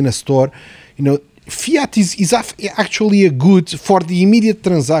something in a store, fiat is actually a good for the immediate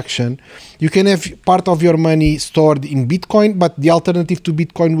transaction. You can have part of your money stored in Bitcoin, but the alternative to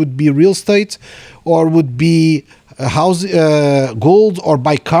Bitcoin would be real estate, or would be a house, gold, or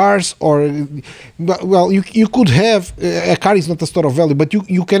buy cars, or you could have a car is not a store of value, but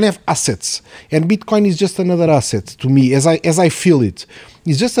you can have assets, and Bitcoin is just another asset to me, as I feel it.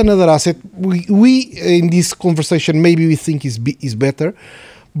 It's just another asset. We in this conversation maybe we think is better,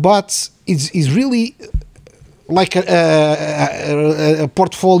 but it's really like a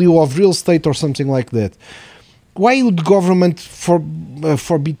portfolio of real estate or something like that. why would government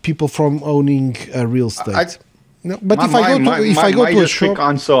forbid people from owning real estate? No, but if I go to a shop, quick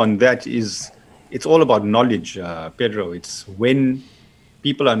answer on that is it's all about knowledge, Pedro. It's when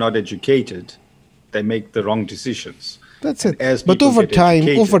people are not educated, they make the wrong decisions. That's it. But over time,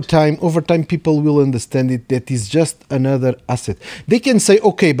 people will understand it. That is just another asset. They can say,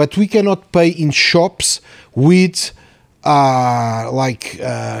 okay, but we cannot pay in shops with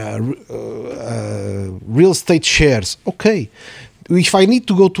real estate shares. Okay. If I need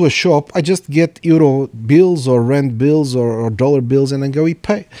to go to a shop, I just get euro bills or rand bills or dollar bills, and I go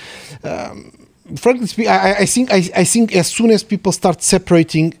pay. Frankly speaking, I think as soon as people start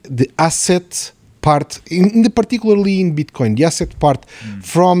separating the asset part, particularly in Bitcoin, the asset part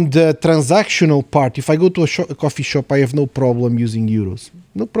from the transactional part. If I go to a coffee shop, I have no problem using euros.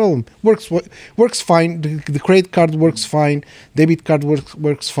 No problem. Works fine. The credit card works fine. Debit card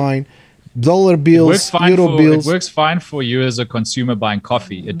works fine. Dollar bills, euro bills. It works fine for you as a consumer buying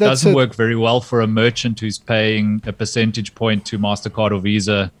coffee. It doesn't work very well for a merchant who's paying a percentage point to MasterCard or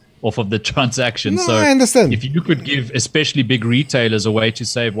Visa off of the transaction. No, so I understand. If you could give especially big retailers a way to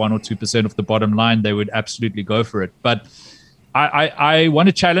save 1 or 2% of the bottom line, they would absolutely go for it. But I want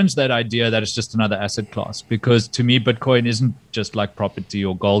to challenge that idea that it's just another asset class, because to me, Bitcoin isn't just like property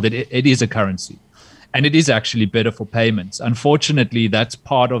or gold. It is a currency, and it is actually better for payments. Unfortunately, that's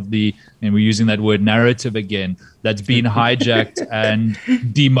part of and we're using that word narrative again, that's been hijacked and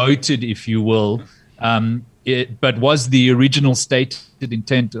demoted, if you will. But was the original stated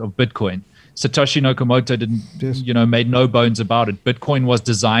intent of Bitcoin. Satoshi Nakamoto made no bones about it. Bitcoin was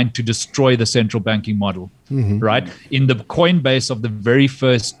designed to destroy the central banking model, right? In the Coinbase of the very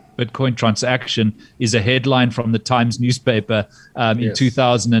first Bitcoin transaction is a headline from the Times newspaper in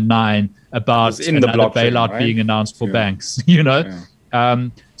 2009 about another bailout being announced for banks,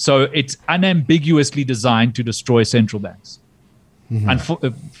 So it's unambiguously designed to destroy central banks.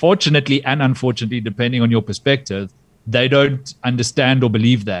 Fortunately and unfortunately, depending on your perspective, they don't understand or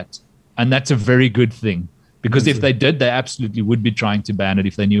believe that. And that's a very good thing, because if they did, they absolutely would be trying to ban it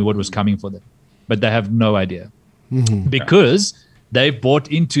if they knew what was coming for them. But they have no idea because they've bought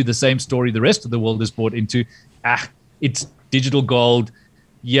into the same story the rest of the world is bought into. It's digital gold.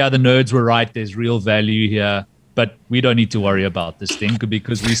 Yeah, the nerds were right. There's real value here. But we don't need to worry about this thing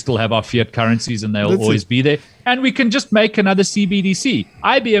because we still have our fiat currencies and they'll always be there. And we can just make another CBDC.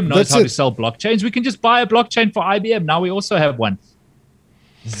 IBM knows how to sell blockchains. We can just buy a blockchain for IBM. Now we also have one.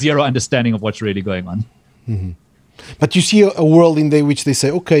 Zero understanding of what's really going on. But you see a world in which they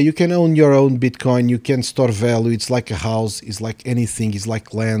say, okay, you can own your own Bitcoin. You can store value. It's like a house. It's like anything. It's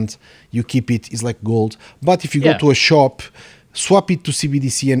like land. You keep it. It's like gold. But if you go to a shop, swap it to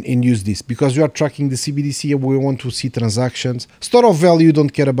CBDC and use this, because you are tracking the CBDC and we want to see transactions. Store of value you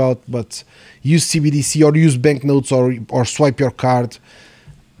don't care about, but use CBDC or use banknotes or swipe your card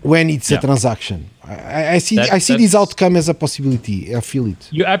when it's a transaction. I see this outcome as a possibility. I feel it.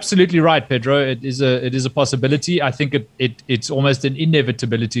 You're absolutely right, Pedro. It is a possibility. I think it's almost an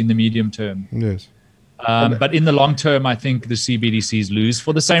inevitability in the medium term. Yes. But in the long term, I think the CBDCs lose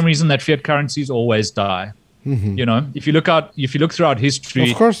for the same reason that fiat currencies always die. If you look throughout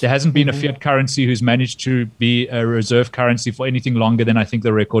history, there hasn't been a fiat currency who's managed to be a reserve currency for anything longer than I think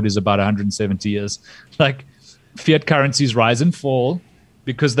the record is about 170 years. Like, fiat currencies rise and fall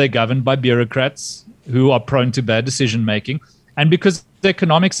because they're governed by bureaucrats who are prone to bad decision making, and because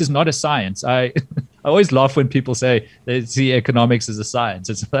economics is not a science. I always laugh when people say they see economics as a science.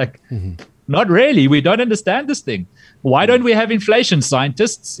 It's like, not really. We don't understand this thing. Why don't we have inflation,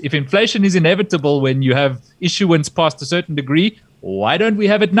 scientists? If inflation is inevitable when you have issuance past a certain degree, why don't we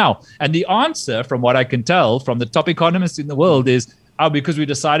have it now? And the answer, from what I can tell from the top economists in the world, is, because we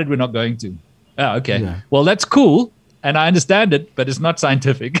decided we're not going to. Okay. Yeah. Well, that's cool. And I understand it, but it's not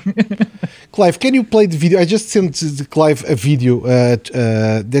scientific. Clive, can you play the video? I just sent Clive a video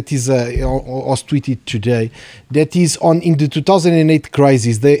that is was tweeted today. That is in the 2008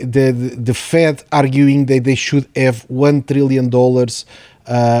 crisis. The Fed arguing that they should have $1 trillion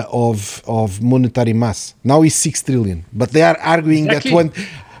of monetary mass. Now it's 6 trillion, but they are arguing that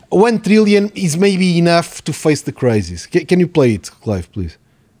 1 trillion is maybe enough to face the crisis. Can you play it, Clive, please?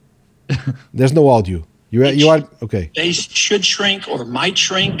 There's no audio. You are okay. They should shrink or might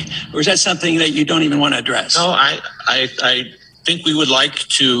shrink, or is that something that you don't even want to address? No, I think we would like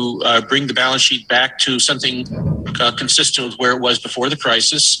to bring the balance sheet back to something consistent with where it was before the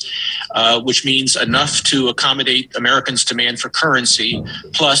crisis. which means enough to accommodate Americans' demand for currency,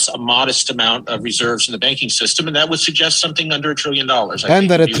 plus a modest amount of reserves in the banking system, and that would suggest something under $1 trillion.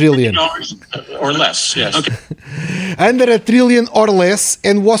 Under $1 trillion. Or less, yes. Okay. Under $1 trillion or less,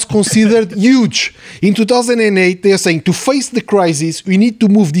 and was considered huge. In 2008, they are saying to face the crisis, we need to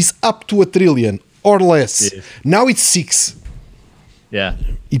move this up to $1 trillion or less. Yes. Now it's 6. Yeah.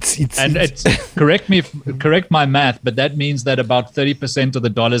 It's correct my math, but that means that about 30% of the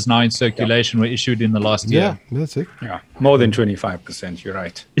dollars now in circulation were issued in the last year. Yeah, that's it. Yeah, more than 25%. You're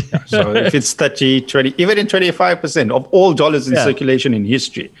right. Yeah. So if it's 30, 20, even in 25% of all dollars in circulation in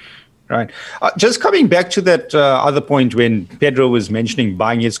history, right? Just coming back to that other point when Pedro was mentioning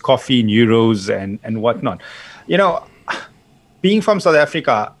buying his coffee in euros and whatnot. You know, being from South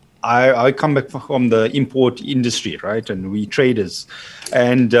Africa, I come back from the import industry, right? And we traders.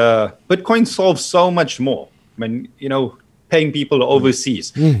 And Bitcoin solves so much more. I mean, you know, paying people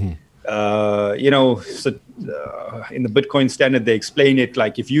overseas. Mm-hmm. You know, so, in the Bitcoin standard, they explain it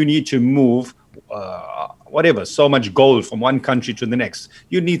like if you need to move whatever, so much gold from one country to the next,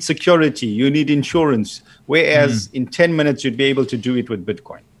 you need security, you need insurance. Whereas in 10 minutes, you'd be able to do it with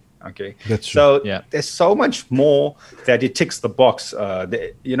Bitcoin. Okay, that's true. So there's so much more that it ticks the box.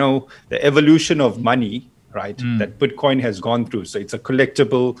 The evolution of money, right? That Bitcoin has gone through. So it's a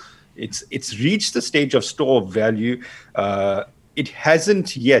collectible. It's reached the stage of store of value. It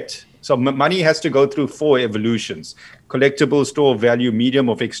hasn't yet. So money has to go through 4 evolutions: collectible, store of value, medium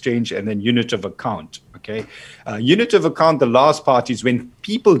of exchange, and then unit of account. Okay, unit of account, the last part is when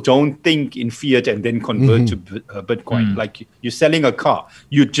people don't think in fiat and then convert to Bitcoin. Like you're selling a car,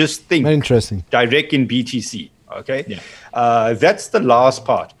 you just think direct in BTC. Okay, that's the last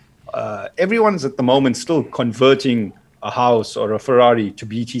part. Everyone's at the moment still converting a house or a Ferrari to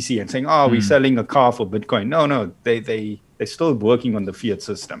BTC and saying, "Oh, we're selling a car for Bitcoin." No, they're still working on the fiat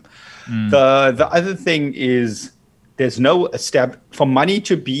system. The other thing is there's no for money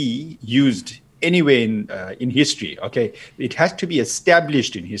to be used anywhere in history. Okay, it has to be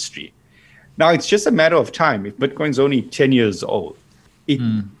established in history. Now it's just a matter of time. If Bitcoin's only 10 years old,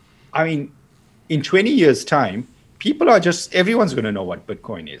 I mean, in 20 years' time, everyone's going to know what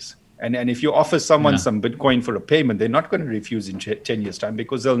Bitcoin is. And if you offer someone some Bitcoin for a payment, they're not going to refuse in 10 years' time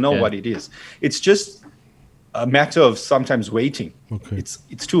because they'll know what it is. It's just a matter of sometimes waiting. Okay.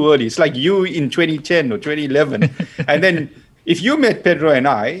 It's too early. It's like you in 2010 or 2011. And then if you met Pedro and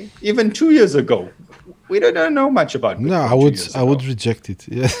I, even 2 years ago, we don't know much about Bitcoin. No, I would reject it.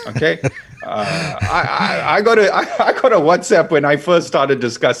 Yeah. Okay. I got a WhatsApp when I first started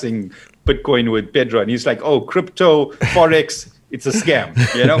discussing Bitcoin with Pedro, and he's like, "Oh, crypto, forex, it's a scam,"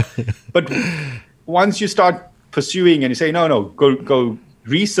 you know. But once you start pursuing and you say, "No, go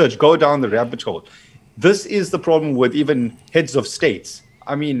research, go down the rabbit hole." This is the problem with even heads of states.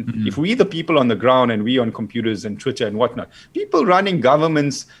 I mean, if we the people on the ground and we on computers and Twitter and whatnot, people running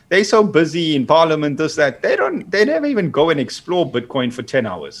governments, they're so busy in parliament, this, that, they never even go and explore Bitcoin for 10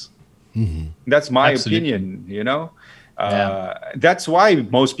 hours. That's my opinion, you know. That's why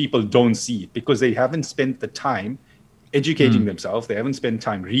most people don't see it, because they haven't spent the time educating themselves. They haven't spent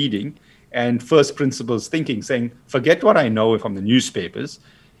time reading and first principles thinking, saying, forget what I know from the newspapers,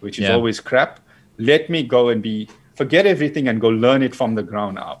 which is always crap. Let me go and forget everything and go learn it from the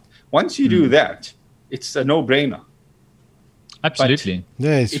ground up. Once you do that, it's a no-brainer. Absolutely.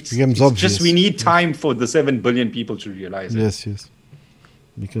 But it becomes obvious. Just we need time for the 7 billion people to realize it. Yes.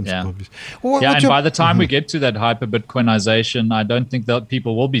 Becomes obvious. And by the time we get to that hyper-Bitcoinization, I don't think that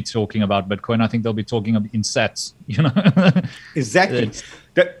people will be talking about Bitcoin. I think they'll be talking in sats, you know. Exactly.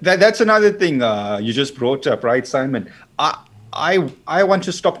 That's another thing you just brought up, right, Simon? I want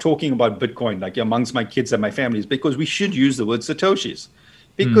to stop talking about Bitcoin like amongst my kids and my families, because we should use the word Satoshis,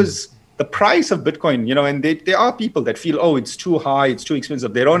 because the price of Bitcoin, you know, and there are people that feel, oh, it's too high, it's too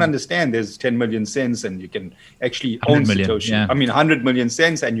expensive. They don't understand there's 10 million cents and you can actually own Satoshi. I mean, 100 million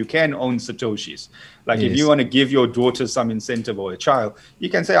cents and you can own Satoshis. Like if you want to give your daughter some incentive or a child, you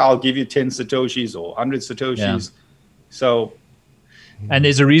can say, I'll give you 10 Satoshis or 100 Satoshis. Yeah. So. And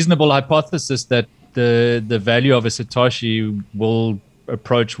there's a reasonable hypothesis that the value of a Satoshi will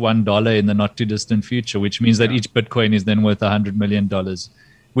approach $1 in the not too distant future, which means that each Bitcoin is then worth $100 million,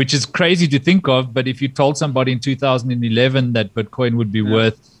 which is crazy to think of. But if you told somebody in 2011 that Bitcoin would be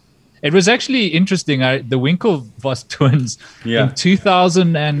worth, it was actually interesting. The Winklevoss twins in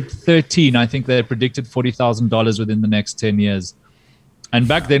 2013, I think they predicted $40,000 within the next 10 years. And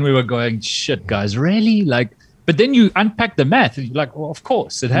back then we were going, shit, guys, really? But then you unpack the math and you're like, well, of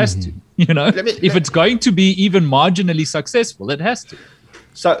course it has to, you know, if it's going to be even marginally successful, it has to.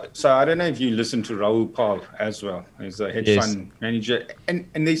 So I don't know if you listen to Raul Paul as well. He's a hedge fund manager, and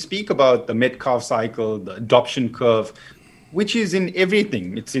they speak about the Metcalfe cycle, the adoption curve, which is in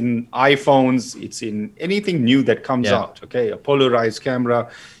everything. It's in iPhones. It's in anything new that comes out. Okay, a polarized camera,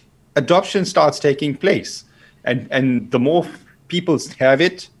 adoption starts taking place, and the more people have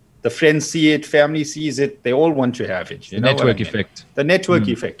it, the friends see it, family sees it, they all want to have it. The network effect. The network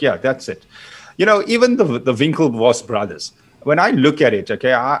effect. Yeah, that's it. Even the Winklevoss brothers. When I look at it,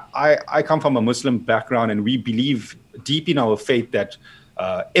 okay, I come from a Muslim background, and we believe deep in our faith that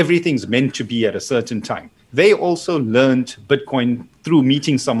everything's meant to be at a certain time. They also learned Bitcoin through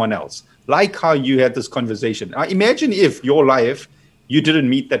meeting someone else, like how you had this conversation. Now, imagine if your life, you didn't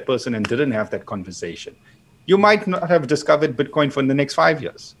meet that person and didn't have that conversation. You might not have discovered Bitcoin for the next 5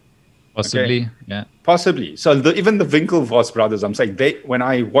 years. Possibly, okay? Yeah. Possibly. So even the Winklevoss brothers, I'm saying, when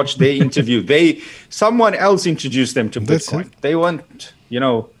I watched their interview, someone else introduced them to Bitcoin. They weren't,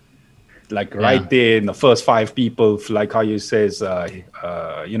 right there in the first 5 people, like how you says,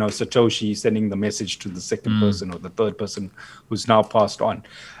 Satoshi sending the message to the second person or the third person who's now passed on.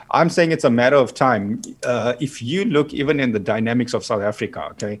 I'm saying it's a matter of time. If you look even in the dynamics of South Africa,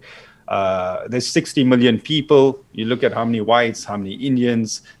 okay, there's 60 million people. You look at how many whites, how many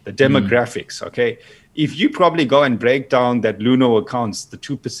Indians, the demographics, okay? If you probably go and break down that Luno accounts, the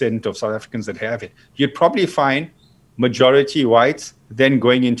 2% of South Africans that have it, you'd probably find majority whites, then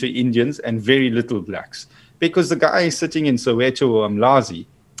going into Indians and very little blacks. Because the guy sitting in Soweto, Mlazi,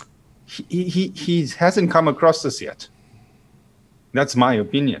 he hasn't come across this yet. That's my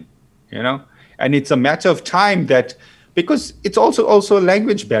opinion, And it's a matter of time because it's also a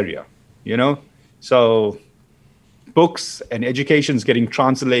language barrier, So books and education's getting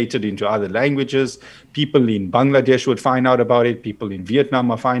translated into other languages. People in Bangladesh would find out about it. People in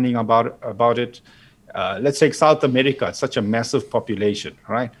Vietnam are finding about it. Let's take South America. It's such a massive population,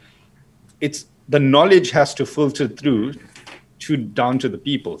 right? It's the knowledge has to filter through down to the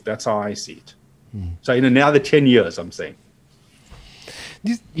people. That's how I see it. So in another 10 years, I'm saying.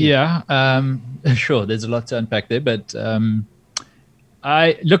 Sure. There's a lot to unpack there, but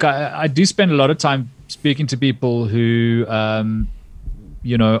I do spend a lot of time speaking to people who, aren't,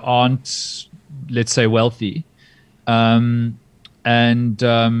 let's say, wealthy, and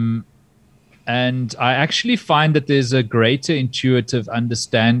I actually find that there's a greater intuitive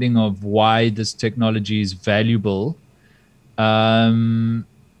understanding of why this technology is valuable,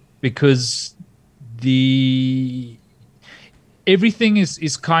 because everything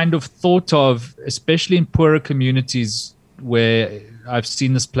is kind of thought of, especially in poorer communities where I've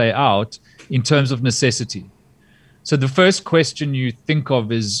seen this play out, in terms of necessity. So the first question you think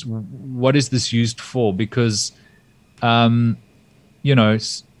of is, what is this used for? Because,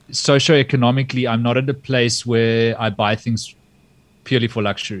 socioeconomically, I'm not at a place where I buy things purely for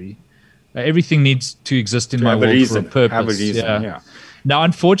luxury. Everything needs to exist in my world for a purpose. Have a reason, yeah. Now,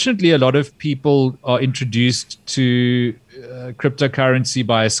 unfortunately, a lot of people are introduced to cryptocurrency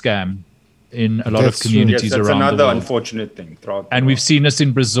by a scam in a lot of communities around the world. That's another unfortunate thing. And we've seen this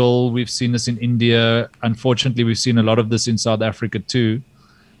in Brazil. We've seen this in India. Unfortunately, we've seen a lot of this in South Africa too,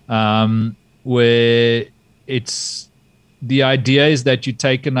 where the idea is that you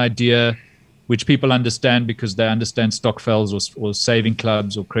take an idea which people understand because they understand stokvels or saving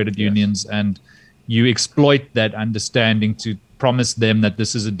clubs or credit unions, and you exploit that understanding to promise them that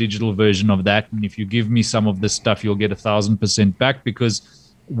this is a digital version of that. And if you give me some of this stuff, you'll get 1,000% back because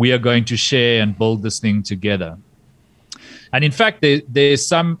we are going to share and build this thing together. And in fact, there's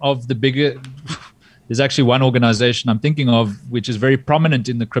some of the bigger, there's actually one organization I'm thinking of, which is very prominent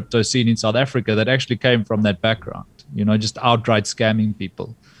in the crypto scene in South Africa, that actually came from that background, just outright scamming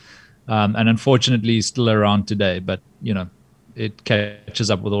people. And unfortunately, is still around today, but, it catches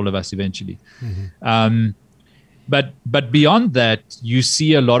up with all of us eventually. But beyond that, you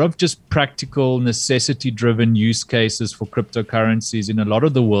see a lot of just practical, necessity-driven use cases for cryptocurrencies in a lot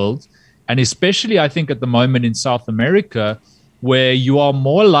of the world, and especially, I think, at the moment in South America, where you are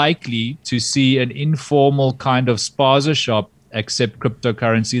more likely to see an informal kind of spaza shop accept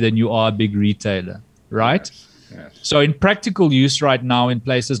cryptocurrency than you are a big retailer, right? Yes. So in practical use right now in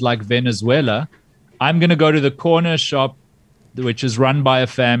places like Venezuela, I'm going to go to the corner shop, which is run by a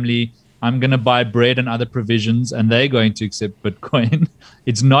family. I'm going to buy bread and other provisions, and they're going to accept Bitcoin.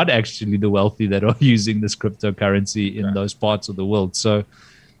 It's not actually the wealthy that are using this cryptocurrency in those parts of the world. So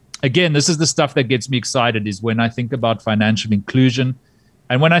again, this is the stuff that gets me excited, is when I think about financial inclusion.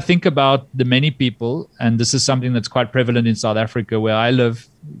 And when I think about the many people, and this is something that's quite prevalent in South Africa where I live,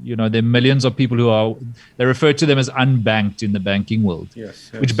 there are millions of people they refer to them as unbanked in the banking world, yes.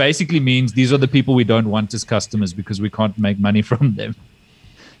 Which basically means these are the people we don't want as customers because we can't make money from them.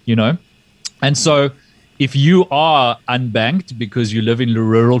 you know? And so if you are unbanked because you live in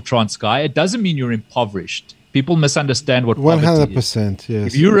rural Transkei, it doesn't mean you're impoverished. People misunderstand what poverty is. 100%, yes.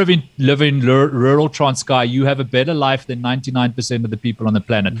 If you live in rural Transkei, you have a better life than 99% of the people on the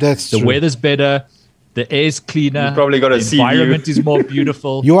planet. That's the true. weather's better, the air's cleaner, You probably got a the environment is more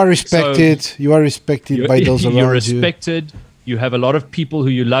beautiful. You are respected. You are respected by those around you. You're respected. You have a lot of people who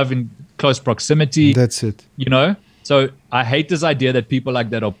you love in close proximity. That's it. You know? So I hate this idea that people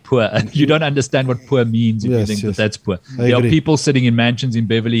like that are poor. And you don't understand what poor means if you think that that's poor. There are people sitting in mansions in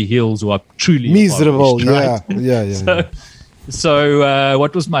Beverly Hills who are truly miserable. Right? Yeah. So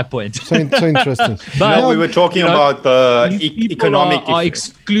what was my point? So interesting. But we were talking about the economic are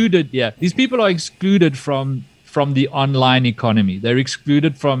excluded. Yeah, these people are excluded from the online economy. They're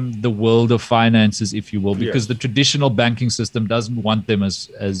excluded from the world of finances, if you will, because the traditional banking system doesn't want them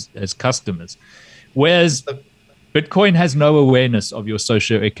as customers. Whereas Bitcoin has no awareness of your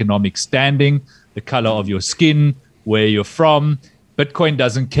socioeconomic standing, the color of your skin, where you're from. Bitcoin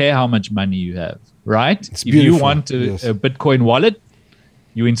doesn't care how much money you have, right? If you want a Bitcoin wallet,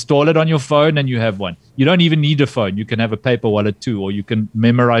 you install it on your phone and you have one. You don't even need a phone. You can have a paper wallet too, or you can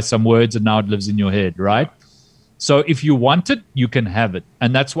memorize some words and now it lives in your head, right? So if you want it, you can have it.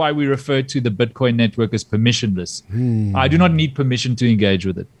 And that's why we refer to the Bitcoin network as permissionless. I do not need permission to engage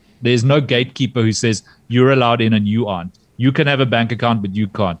with it. There's no gatekeeper who says you're allowed in and you aren't. You can have a bank account, but you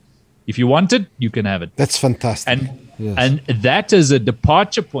can't. If you want it, you can have it. That's fantastic. And that is a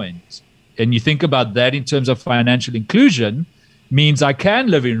departure point. And you think about that in terms of financial inclusion, means I can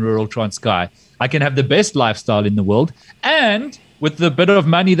live in rural Transkei. I can have the best lifestyle in the world. And with the bit of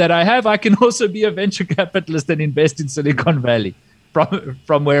money that I have, I can also be a venture capitalist and invest in Silicon Valley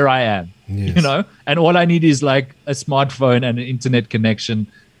from where I am. Yes. You know? And all I need is like a smartphone and an internet connection,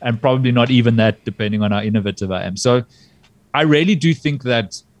 and probably not even that, depending on how innovative I am. So I really do think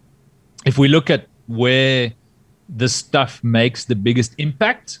that if we look at where this stuff makes the biggest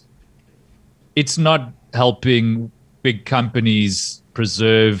impact, it's not helping big companies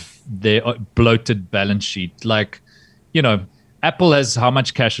preserve their bloated balance sheet. Like, you know, Apple has how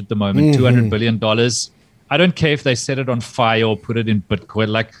much cash at the moment? $200 billion. I don't care if they set it on fire or put it in Bitcoin.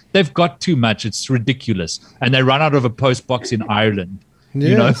 Like, they've got too much. It's ridiculous. And they run out of a post box in Ireland. Yes.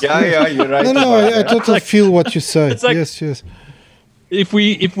 You know? Yeah, you're right. No, I totally feel what you say. It's like, yes. If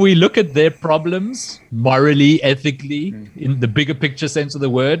we look at their problems morally, ethically, in the bigger picture sense of the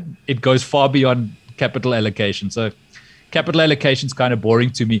word, it goes far beyond capital allocation. So capital allocation is kind of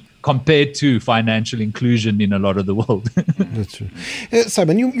boring to me compared to financial inclusion in a lot of the world. That's true.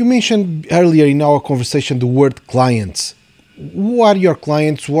 Simon, you mentioned earlier in our conversation the word clients. Who are your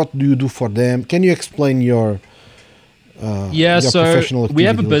clients? What do you do for them? Can you explain your so we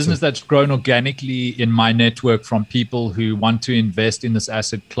have a business that's grown organically in my network from people who want to invest in this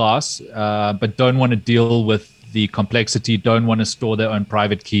asset class, but don't want to deal with the complexity, don't want to store their own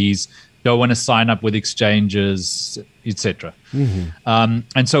private keys, don't want to sign up with exchanges, etc.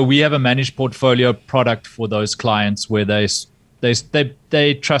 And so we have a managed portfolio product for those clients where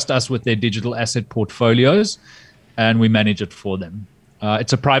they trust us with their digital asset portfolios, and we manage it for them.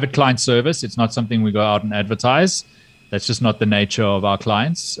 It's a private client service. It's not something we go out and advertise. That's just not the nature of our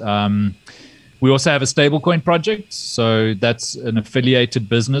clients. We also have a stablecoin project. So that's an affiliated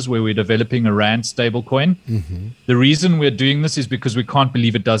business where we're developing a Rand stablecoin. The reason we're doing this is because we can't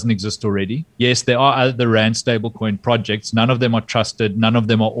believe it doesn't exist already. Yes, there are other Rand stablecoin projects. None of them are trusted. None of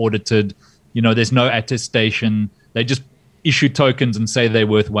them are audited. You know, there's no attestation. They just issue tokens and say they're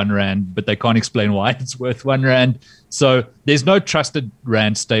worth $1, but they can't explain why it's worth $1. So there's no trusted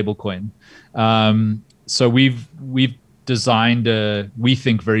Rand stablecoin. So we've designed a, we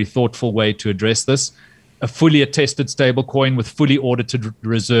think, very thoughtful way to address this. A fully attested stablecoin with fully audited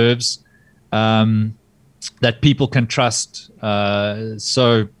reserves that people can trust.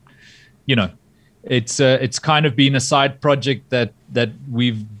 So, you know, it's kind of been a side project that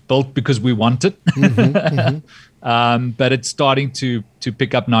we've built because we want it. But it's starting to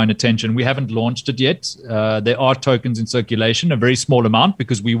pick up now in attention. We haven't launched it yet. There are tokens in circulation, a very small amount,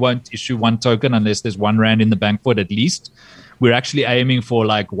 because we won't issue one token unless there's R1 in the bank for it at least. We're actually aiming for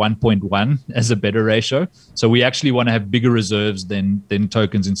like 1.1 as a better ratio. So we actually want to have bigger reserves than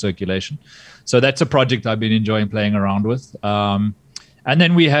tokens in circulation. So that's a project I've been enjoying playing around with. And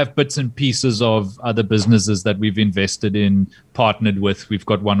then we have bits and pieces of other businesses that we've invested in, partnered with. We've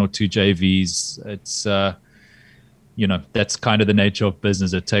got 1 or 2 JVs. It's you know, that's kind of the nature of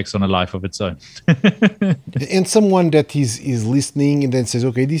business. It takes on a life of its own. And someone that is listening and then says,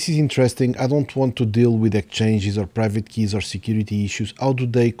 okay, this is interesting. I don't want to deal with exchanges or private keys or security issues. How do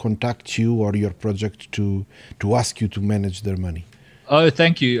they contact you or your project to ask you to manage their money? Oh,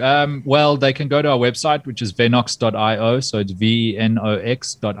 thank you. Well, they can go to our website, which is venox.io. So it's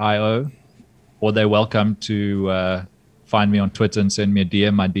venox.io, or they're welcome to find me on Twitter and send me a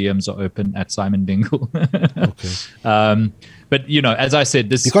DM. My DMs are open at Simon Dingle. Okay. But, as I said,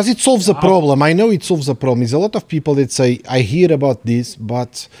 this... Because it solves a problem. I know it solves a problem. There's a lot of people that say, I hear about this,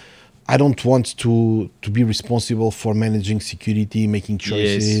 but I don't want to be responsible for managing security, making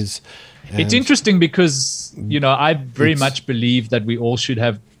choices. Yes. It's interesting because, I very much believe that we all should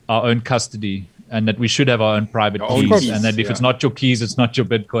have our own custody and that we should have our own private keys. And that if it's not your keys, it's not your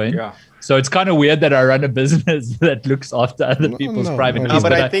Bitcoin. Yeah. So it's kind of weird that I run a business that looks after other people's private keys.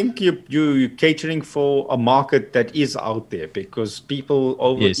 But I think you're catering for a market that is out there, because people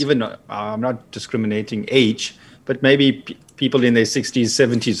even I'm not discriminating age, but maybe people in their 60s,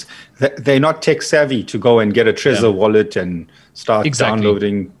 70s, they're not tech savvy to go and get a Trezor wallet and start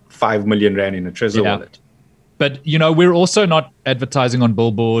downloading 5 million Rand in a Trezor wallet. But, we're also not advertising on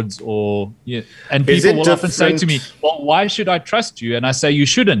billboards and people will often say to me, well, why should I trust you? And I say, you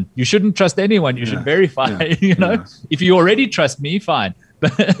shouldn't. You shouldn't trust anyone. You should verify, If you already trust me, fine.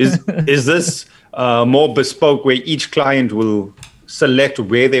 Is this more bespoke, where each client will select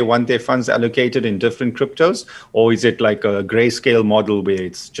where they want their funds allocated in different cryptos? Or is it like a grayscale model where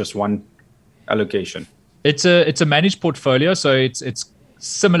it's just one allocation? It's a managed portfolio. So it's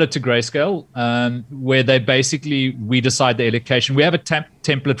similar to Grayscale, where we decide the allocation. We have a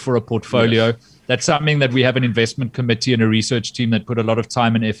template for a portfolio. Yes. That's something that we have an investment committee and a research team that put a lot of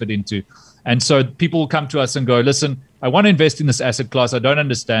time and effort into. And so people will come to us and go, listen, I want to invest in this asset class. I don't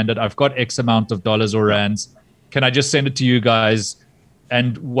understand it. I've got X amount of dollars or rands. Can I just send it to you guys?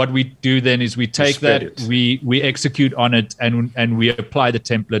 And what we do then is we take that, we execute on it, and we apply the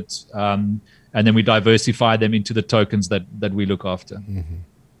template, and then we diversify them into the tokens that we look after. Mm-hmm.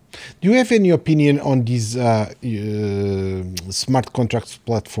 Do you have any opinion on these smart contracts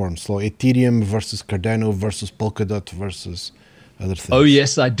platforms, so Ethereum versus Cardano versus Polkadot versus other things? Oh,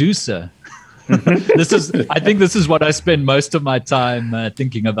 yes, I do, sir. I think this is what I spend most of my time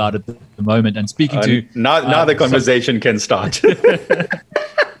thinking about at the moment and speaking to. Now the conversation can start.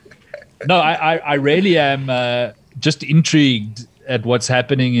 No, I really am just intrigued at what's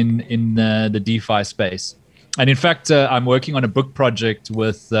happening in the DeFi space. And in fact, I'm working on a book project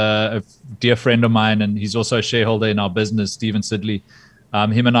with a dear friend of mine, and he's also a shareholder in our business, Stephen Sidley.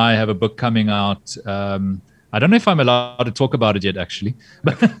 Him and I have a book coming out. I don't know if I'm allowed to talk about it yet, actually,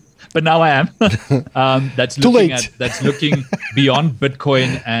 but now I am. That's looking beyond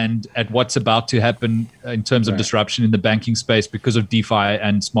Bitcoin and at what's about to happen in terms of disruption in the banking space because of DeFi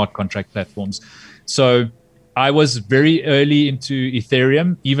and smart contract platforms. So I was very early into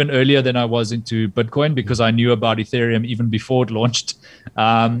Ethereum, even earlier than I was into Bitcoin, because I knew about Ethereum even before it launched.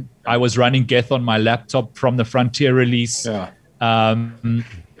 I was running Geth on my laptop from the Frontier release.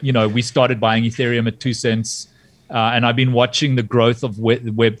 We started buying Ethereum at 2 cents. And I've been watching the growth of Web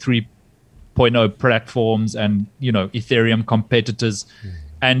 3.0 platforms and, Ethereum competitors.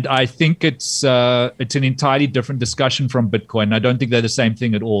 And I think it's an entirely different discussion from Bitcoin. I don't think they're the same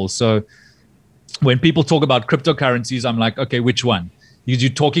thing at all. So when people talk about cryptocurrencies, I'm like, okay, which one? You're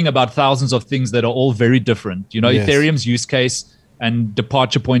talking about thousands of things that are all very different. Yes. Ethereum's use case and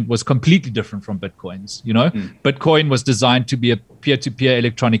departure point was completely different from Bitcoin's. Bitcoin was designed to be a peer-to-peer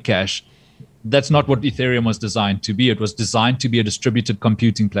electronic cash. That's not what Ethereum was designed to be. It was designed to be a distributed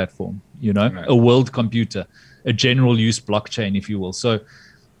computing platform, a world computer, a general use blockchain, if you will. So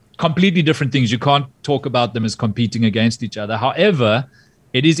completely different things. You can't talk about them as competing against each other. However,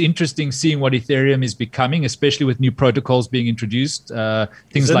 it is interesting seeing what Ethereum is becoming, especially with new protocols being introduced. Things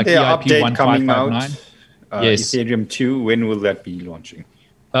Isn't like there EIP update coming out? 1559. Yes. Ethereum 2, when will that be launching?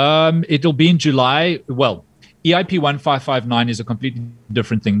 It'll be in July. Well, EIP 1559 is a completely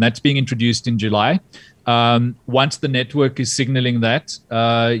different thing. That's being introduced in July. Once the network is signaling that,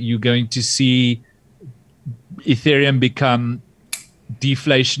 you're going to see Ethereum become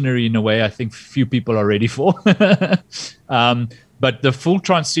deflationary in a way I think few people are ready for. But the full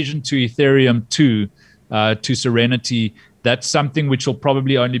transition to Ethereum 2, to Serenity, that's something which will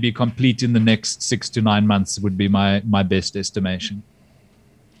probably only be complete in the next 6 to 9 months, would be my best estimation.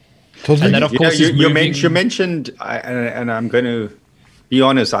 Totally. And that, of course, you mentioned, and I'm going to be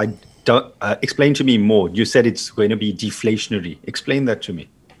honest, I don't explain to me more. You said it's going to be deflationary. Explain that to me.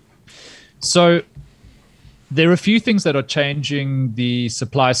 So there are a few things that are changing the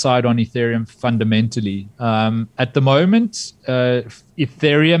supply side on Ethereum fundamentally. At the moment,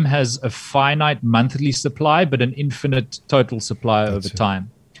 Ethereum has a finite monthly supply, but an infinite total supply over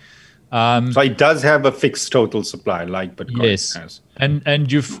time. So it does have a fixed total supply, like Bitcoin has.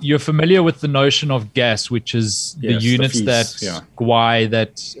 And you're familiar with the notion of gas, which is the units that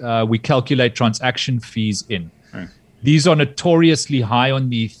we calculate transaction fees in. Right. These are notoriously high on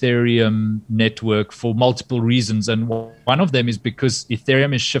the Ethereum network for multiple reasons. And one of them is because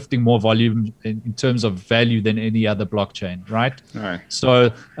Ethereum is shifting more volume in terms of value than any other blockchain, right? Right.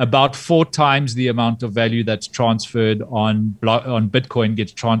 So about 4 times the amount of value that's transferred on Bitcoin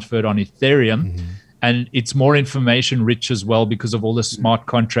gets transferred on Ethereum. Mm-hmm. And it's more information rich as well because of all the smart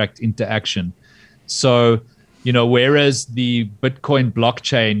contract interaction. So, whereas the Bitcoin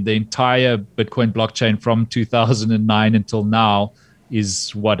blockchain, the entire Bitcoin blockchain from 2009 until now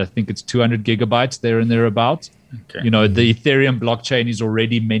is I think it's 200 gigabytes there and thereabouts. Okay. The Ethereum blockchain is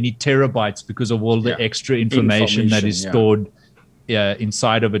already many terabytes because of all the extra information that is stored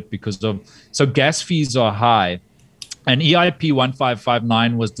inside of it so gas fees are high. And EIP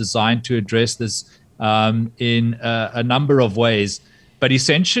 1559 was designed to address this in a number of ways. But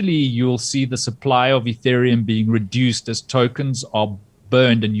essentially, you'll see the supply of Ethereum being reduced as tokens are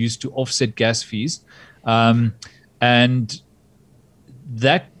burned and used to offset gas fees. And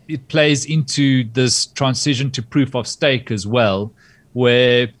that it plays into this transition to proof of stake as well,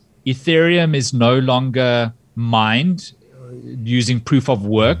 where Ethereum is no longer mined using proof of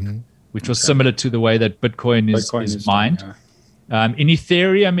work, which was similar to the way that Bitcoin is mined. In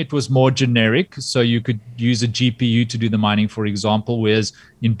Ethereum, it was more generic. So you could use a GPU to do the mining, for example, whereas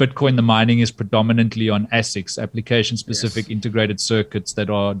in Bitcoin, the mining is predominantly on ASICs, application-specific integrated circuits that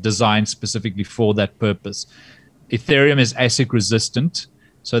are designed specifically for that purpose. Ethereum is ASIC resistant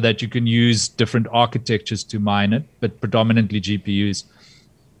so that you can use different architectures to mine it, but predominantly GPUs.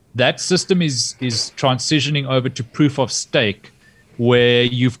 That system is transitioning over to proof of stake, where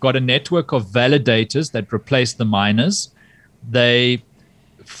you've got a network of validators that replace the miners. They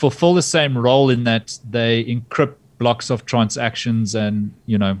fulfill the same role in that they encrypt blocks of transactions and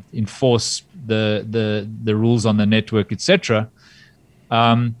enforce the rules on the network, etc.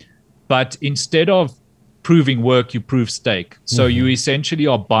 But instead of proving work, you prove stake. So you essentially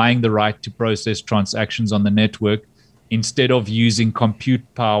are buying the right to process transactions on the network instead of using compute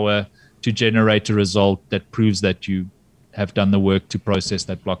power to generate a result that proves that you have done the work to process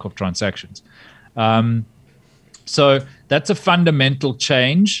that block of transactions. So that's a fundamental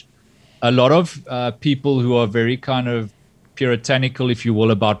change. A lot of people who are very kind of puritanical, if you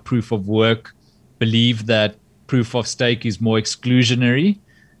will, about proof of work believe that proof of stake is more exclusionary.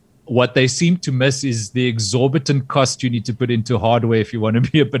 What they seem to miss is the exorbitant cost you need to put into hardware if you want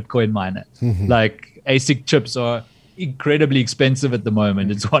to be a Bitcoin miner. Like ASIC chips are incredibly expensive at the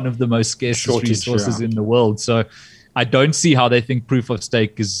moment. It's one of the most scarce resources in the world. So I don't see how they think proof of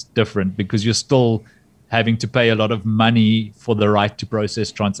stake is different, because you're still having to pay a lot of money for the right to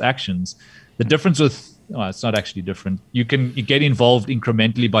process transactions. The difference it's not actually different. You get involved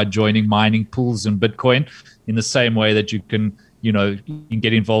incrementally by joining mining pools in Bitcoin in the same way that you can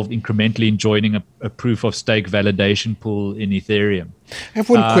get involved incrementally in joining a proof of stake validation pool in Ethereum. I have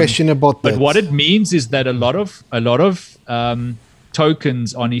one question about that. But what it means is that a lot of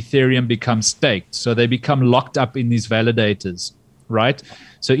tokens on Ethereum become staked. So they become locked up in these validators, right?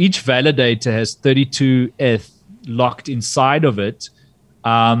 So each validator has 32 ETH locked inside of it.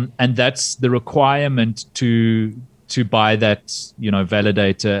 And that's the requirement to buy that,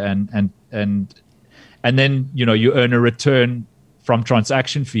 validator and then, you earn a return from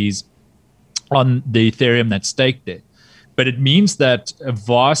transaction fees on the Ethereum that's staked there. But it means that a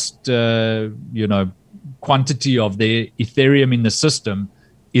vast, quantity of the Ethereum in the system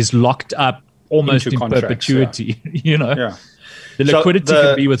is locked up almost in perpetuity, The liquidity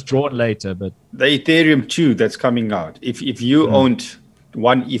could be withdrawn later, but the Ethereum 2 that's coming out, if you owned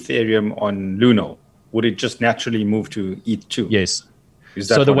one Ethereum on Luno, would it just naturally move to ETH2? Yes.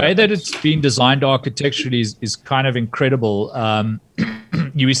 So the way that it's been designed architecturally is kind of incredible.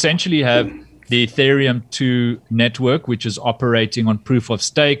 You essentially have the Ethereum 2 network, which is operating on proof of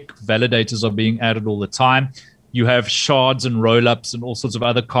stake. Validators are being added all the time. You have shards and rollups and all sorts of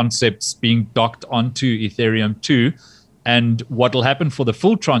other concepts being docked onto Ethereum 2. And what will happen for the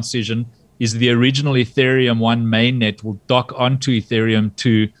full transition is the original Ethereum 1 mainnet will dock onto Ethereum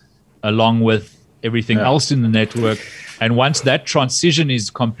 2 along with everything else in the network. And once that transition is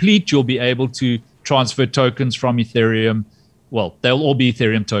complete, you'll be able to transfer tokens from Ethereum. Well, they'll all be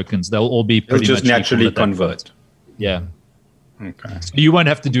Ethereum tokens. They'll all be pretty just much naturally convert. Yeah. Okay. So you won't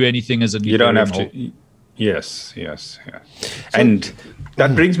have to do anything as an Ethereum. You don't have to. Yes. And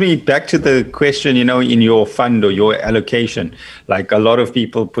that brings me back to the question, in your fund or your allocation, like a lot of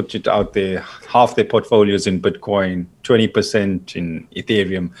people put it out there, half their portfolios in Bitcoin, 20% in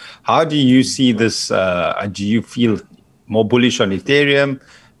Ethereum. How do you see this? Do you feel more bullish on Ethereum?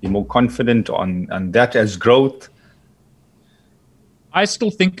 You're more confident on that as growth? I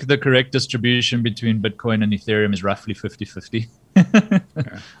still think the correct distribution between Bitcoin and Ethereum is roughly 50-50.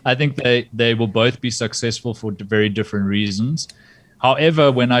 I think they will both be successful for very different reasons.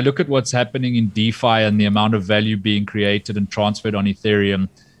 However, when I look at what's happening in DeFi and the amount of value being created and transferred on Ethereum,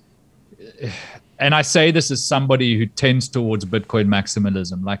 and I say this as somebody who tends towards Bitcoin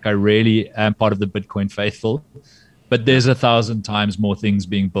maximalism, like I really am part of the Bitcoin faithful, but there's 1,000 times more things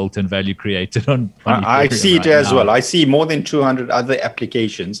being built and value created on I Ethereum see it right as now. well. I see more than 200 other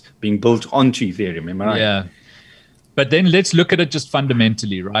applications being built onto Ethereum. Am I right? Yeah. But then let's look at it just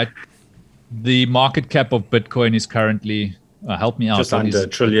fundamentally, right? The market cap of Bitcoin is currently, help me out. Just under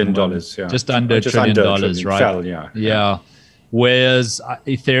 $1 trillion. Yeah. Just under $1 trillion, right? Fell, yeah. Whereas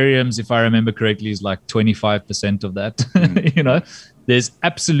Ethereum's, if I remember correctly, is like 25% of that. There's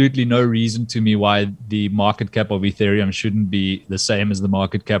absolutely no reason to me why the market cap of Ethereum shouldn't be the same as the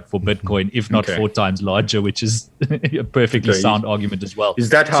market cap for Bitcoin, if not 4 times larger, which is a perfectly sound argument as well. Is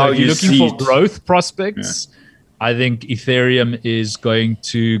that how if you're looking see for growth prospects? Yeah. I think Ethereum is going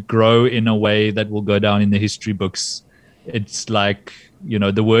to grow in a way that will go down in the history books. It's like,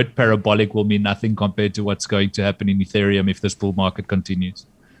 the word parabolic will mean nothing compared to what's going to happen in Ethereum if this bull market continues.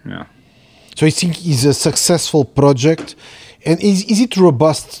 Yeah. So I think it's a successful project. And is it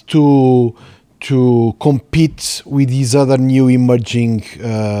robust to compete with these other new emerging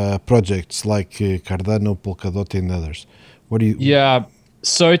projects like Cardano, Polkadot, and others? What do you? Yeah.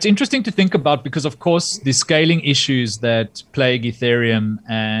 So it's interesting to think about because, of course, the scaling issues that plague Ethereum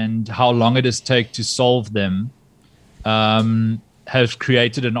and how long it has taken to solve them have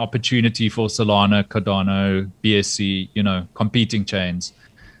created an opportunity for Solana, Cardano, BSC, competing chains.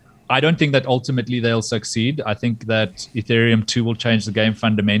 I don't think that ultimately they'll succeed. I think that Ethereum 2 will change the game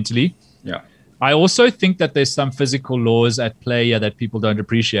fundamentally. Yeah. I also think that there's some physical laws at play here that people don't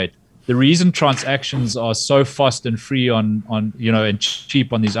appreciate. The reason transactions are so fast and free on and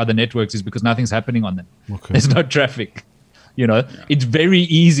cheap on these other networks is because nothing's happening on them. Okay. There's no traffic. It's very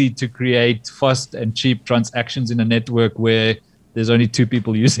easy to create fast and cheap transactions in a network where there's only 2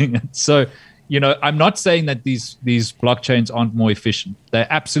 people using it. So, I'm not saying that these blockchains aren't more efficient. They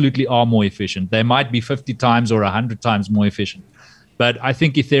absolutely are more efficient. They might be 50 times or 100 times more efficient. But I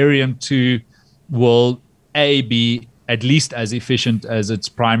think Ethereum 2 will, A, be at least as efficient as its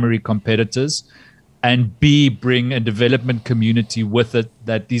primary competitors, and B, bring a development community with it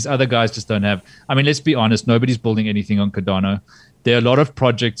that these other guys just don't have. I mean, let's be honest, nobody's building anything on Cardano. There are a lot of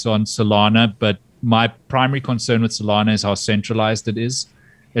projects on Solana, but my primary concern with Solana is how centralized it is.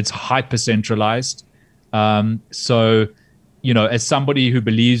 It's hyper centralized. So, as somebody who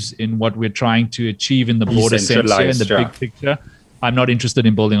believes in what we're trying to achieve in the broader sense here, in the big picture, I'm not interested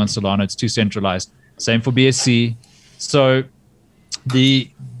in building on Solana. It's too centralized. Same for BSC. So the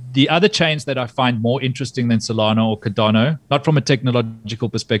other chains that I find more interesting than Solana or Cardano, not from a technological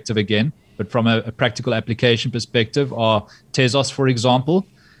perspective again, but from a practical application perspective, are Tezos, for example,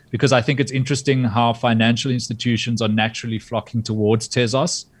 because I think it's interesting how financial institutions are naturally flocking towards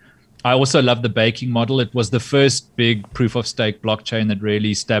Tezos. I also love the baking model. It was the first big proof of stake blockchain that really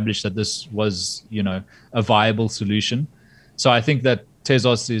established that this was, a viable solution. So I think that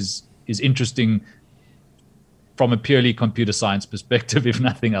Tezos is interesting from a purely computer science perspective, if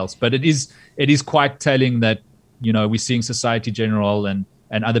nothing else. But it is quite telling that, we're seeing Societe Generale and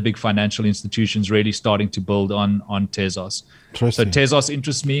other big financial institutions really starting to build on Tezos. So Tezos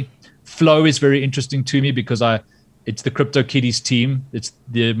interests me. Flow is very interesting to me because it's the CryptoKitties team. It's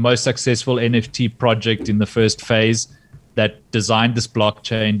the most successful NFT project in the first phase that designed this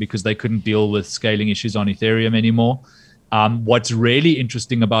blockchain because they couldn't deal with scaling issues on Ethereum anymore. What's really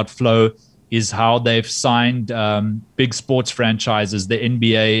interesting about Flow is how they've signed big sports franchises, the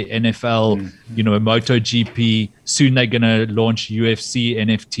NBA, NFL, MotoGP. Soon they're going to launch UFC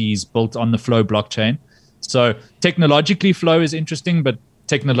NFTs built on the Flow blockchain. So technologically, Flow is interesting, but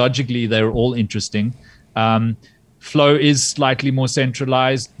technologically, they're all interesting. Flow is slightly more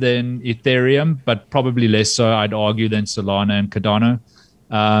centralized than Ethereum, but probably less so, I'd argue, than Solana and Cardano.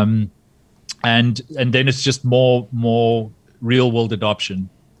 And then it's just more real-world adoption.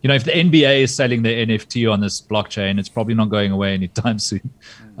 If the NBA is selling their NFT on this blockchain, it's probably not going away anytime soon.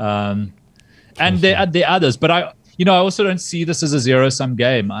 And there are others, but I also don't see this as a zero-sum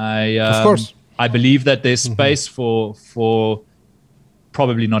game. Of course. I believe that there's space for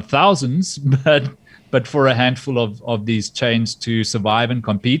probably not thousands, but for a handful of these chains to survive and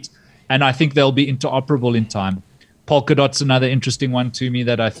compete. And I think they'll be interoperable in time. Polkadot's another interesting one to me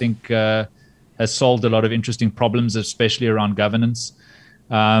that I think has solved a lot of interesting problems, especially around governance.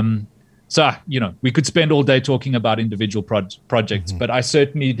 So, we could spend all day talking about individual projects, but I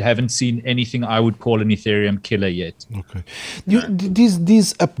certainly haven't seen anything I would call an Ethereum killer yet. Okay.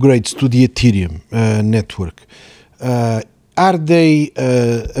 These upgrades to the Ethereum network, are they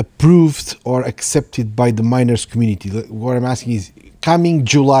approved or accepted by the miners community? What I'm asking is, coming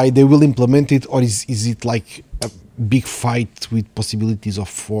July, they will implement it, or is it like a big fight with possibilities of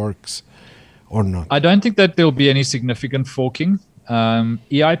forks or not? I don't think that there'll be any significant forking.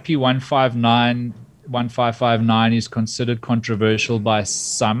 EIP 1559 is considered controversial by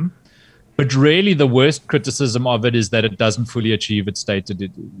some, but really the worst criticism of it is that it doesn't fully achieve its stated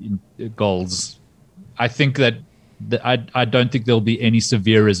goals. I think that I don't think there'll be any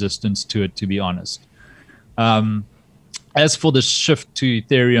severe resistance to it, to be honest. As for the shift to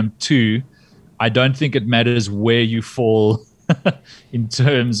Ethereum 2, I don't think it matters where you fall in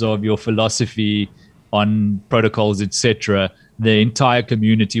terms of your philosophy on protocols, etc. The entire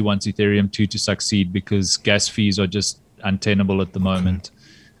community wants Ethereum 2 to succeed because gas fees are just untenable at the moment.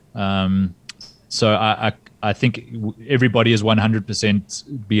 So I think everybody is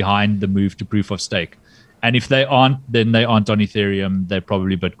 100% behind the move to proof of stake. And if they aren't, then they aren't on Ethereum. They're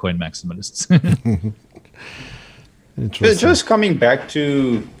probably Bitcoin maximalists. Just coming back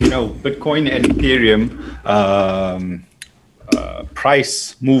to Bitcoin and Ethereum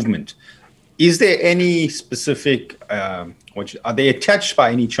price movement. Is there any specific? Are they attached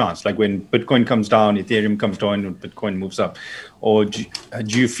by any chance? Like when Bitcoin comes down, Ethereum comes down, and Bitcoin moves up, or do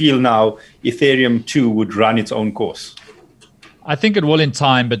you feel now Ethereum 2 would run its own course? I think it will in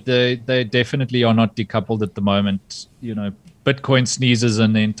time, but they definitely are not decoupled at the moment. Bitcoin sneezes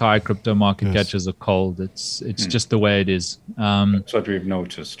and the entire crypto market catches a cold. It's just the way it is. That's what we've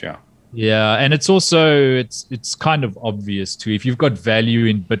noticed, yeah. Yeah, and it's also it's kind of obvious too. If you've got value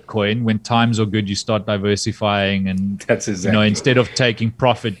in Bitcoin, when times are good, you start diversifying, and that's exactly. Instead of taking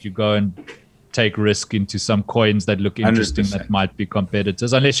profit, you go and take risk into some coins that look interesting 100%. That might be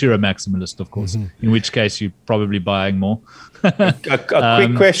competitors, unless you're a maximalist, of course, in which case you're probably buying more. a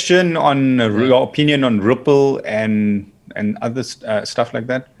quick question on your opinion on Ripple and other stuff like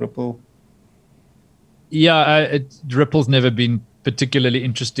that. Ripple. Yeah, Ripple's never been particularly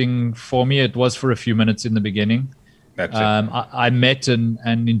interesting for me. It was for a few minutes in the beginning. That's it. I met and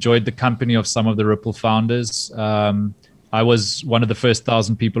enjoyed the company of some of the Ripple founders. I was one of the first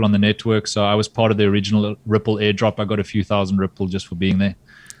 1,000 people on the network, so I was part of the original Ripple airdrop. I got a few thousand Ripple just for being there.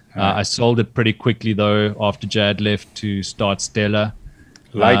 I sold it pretty quickly, though, after Jad left to start Stellar.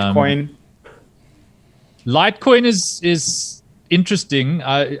 Litecoin? Litecoin is interesting.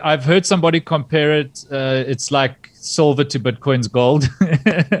 I've heard somebody compare it. It's like silver to Bitcoin's gold,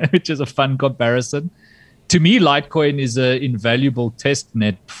 which is a fun comparison. To me, Litecoin is an invaluable test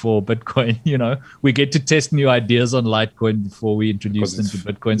net for Bitcoin. We get to test new ideas on Litecoin before we introduce them to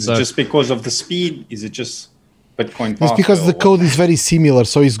Bitcoin. So just because of the speed? Is it just Bitcoin faster? It's because the code is very similar,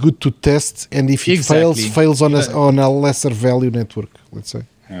 so it's good to test. And if it fails on a lesser value network, let's say.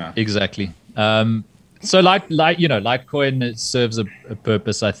 Yeah. Exactly. So Litecoin, it serves a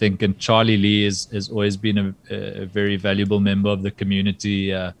purpose, I think, and Charlie Lee has always been a very valuable member of the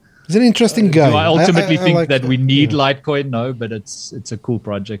community. He's an interesting guy. Do I ultimately think that we need Litecoin? No, but it's a cool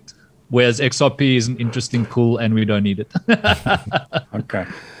project. Whereas XRP is an interesting pool, and we don't need it. Okay,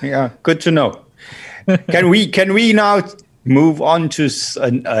 yeah, good to know. Can we now move on to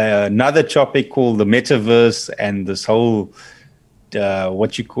another topic called the metaverse and this whole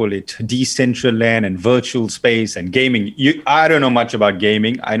Decentraland and virtual space and gaming? I don't know much about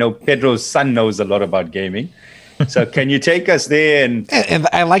gaming. I know Pedro's son knows a lot about gaming. So can you take us there? And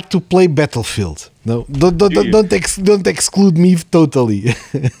I like to play Battlefield. No, don't exclude me totally.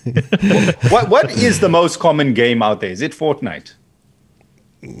 What is the most common game out there? Is it Fortnite?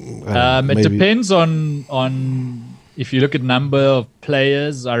 It depends on if you look at number of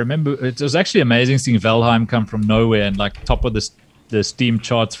players. I remember it was actually amazing seeing Valheim come from nowhere and like top of the Steam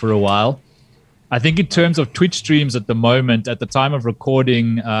charts for a while. I think in terms of Twitch streams at the moment, at the time of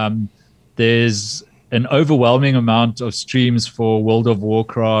recording, there's an overwhelming amount of streams for World of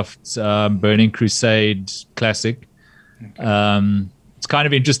Warcraft, Burning Crusade Classic. It's kind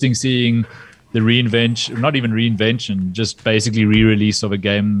of interesting seeing the just basically re-release of a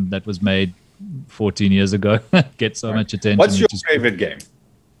game that was made 14 years ago get so much attention. What's your favorite game?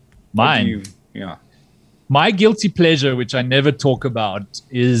 Mine? My guilty pleasure, which I never talk about,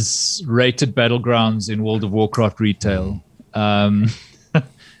 is rated Battlegrounds in World of Warcraft retail.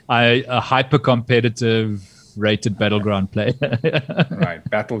 a hyper competitive rated battleground player. Right,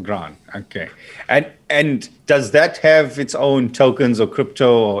 battleground. Okay, and does that have its own tokens or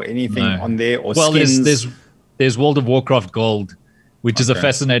crypto or anything on there, or skins? There's World of Warcraft Gold, which is a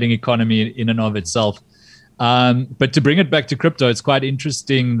fascinating economy in and of itself. But to bring it back to crypto, it's quite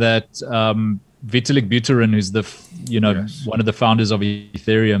interesting that Vitalik Buterin, who's one of the founders of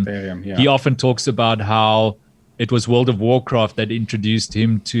Ethereum, he often talks about how it was World of Warcraft that introduced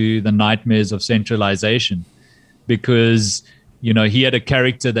him to the nightmares of centralization, because he had a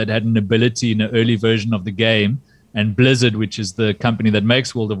character that had an ability in an early version of the game, and Blizzard, which is the company that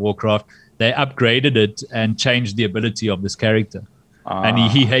makes World of Warcraft, they upgraded it and changed the ability of this character. And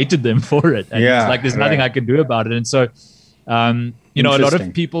he hated them for it. And it's like, there's nothing I can do about it. And so, a lot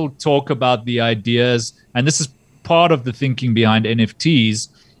of people talk about the ideas, and this is part of the thinking behind NFTs,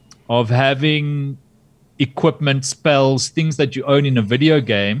 of having equipment, spells, things that you own in a video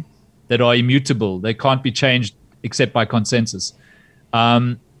game that are immutable. They can't be changed except by consensus.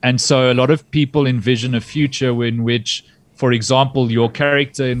 And so a lot of people envision a future in which, for example, your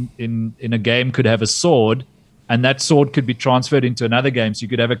character in a game could have a sword, and that sword could be transferred into another game. So you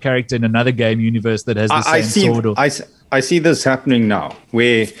could have a character in another game universe that has the same sword. I see this happening now,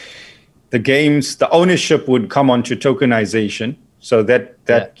 where the ownership would come onto tokenization, so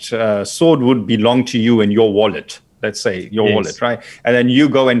that sword would belong to you in your wallet. Let's say your wallet, right? And then you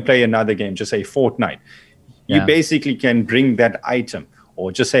go and play another game, just say Fortnite. You basically can bring that item,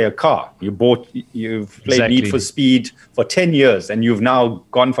 or just say a car. You've played Need for Speed for 10 years, and you've now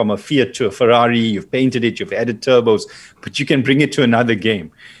gone from a Fiat to a Ferrari. You've painted it, you've added turbos, but you can bring it to another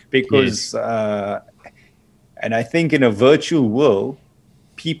game. Because, and I think in a virtual world,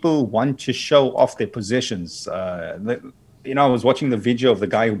 people want to show off their possessions. I was watching the video of the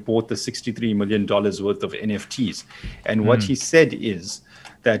guy who bought the $63 million worth of NFTs. And what he said is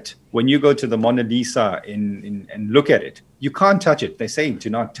that when you go to the Mona Lisa and look at it, you can't touch it. They say do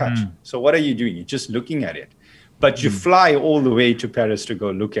not touch. So what are you doing? You're just looking at it. But you fly all the way to Paris to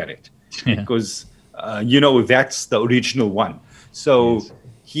go look at it because, that's the original one. So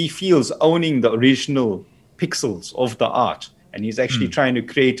he feels owning the original pixels of the art. And he's actually trying to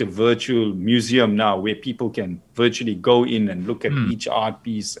create a virtual museum now where people can virtually go in and look at each art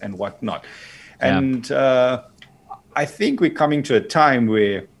piece and whatnot. And I think we're coming to a time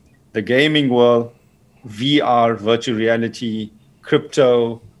where the gaming world, VR, virtual reality,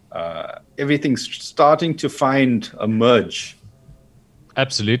 crypto, everything's starting to find a merge.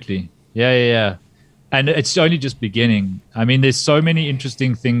 Absolutely. Yeah. And it's only just beginning. I mean, there's so many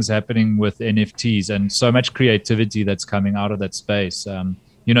interesting things happening with NFTs and so much creativity that's coming out of that space.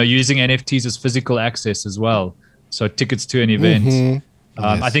 Using NFTs as physical access as well. So tickets to an event.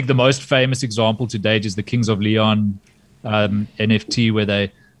 I think the most famous example to date is the Kings of Leon NFT, where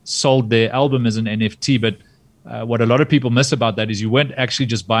they sold their album as an NFT. But what a lot of people miss about that is you weren't actually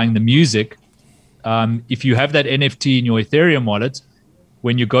just buying the music. If you have that NFT in your Ethereum wallet,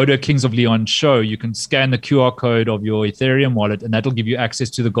 when you go to a Kings of Leon show, you can scan the QR code of your Ethereum wallet, and that'll give you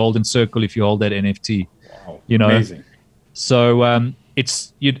access to the golden circle if you hold that NFT. Wow, amazing. So and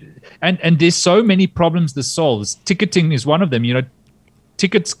there's so many problems this solves. Ticketing is one of them.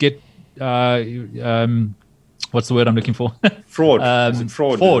 Tickets get what's the word I'm looking for? Fraud. Is it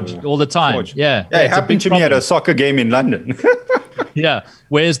fraud? Forged all the time. Forged. Yeah, it happened to me at a soccer game in London. Yeah.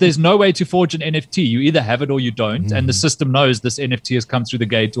 Whereas there's no way to forge an NFT. You either have it or you don't. And the system knows this NFT has come through the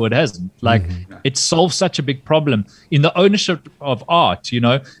gate or it hasn't. It solves such a big problem. In the ownership of art,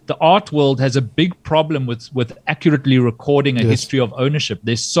 the art world has a big problem with accurately recording a history of ownership.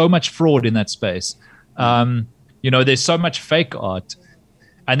 There's so much fraud in that space. There's so much fake art.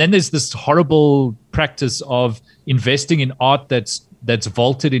 And then there's this horrible practice of investing in art that's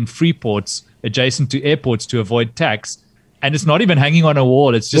vaulted in free ports adjacent to airports to avoid tax. And it's not even hanging on a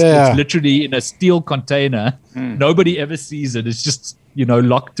wall. It's just it's literally in a steel container. Nobody ever sees it. It's just,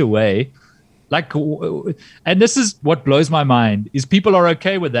 locked away. And this is what blows my mind is people are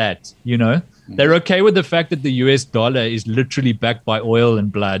okay with that. They're okay with the fact that the US dollar is literally backed by oil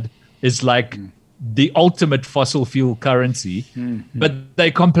and blood. It's like the ultimate fossil fuel currency. But they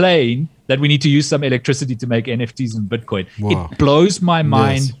complain that we need to use some electricity to make NFTs and Bitcoin. Wow. It blows my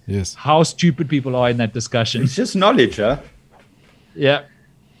mind how stupid people are in that discussion. It's just knowledge, huh? Yeah.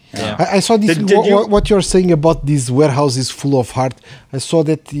 I saw this. What you're saying about these warehouses full of art. I saw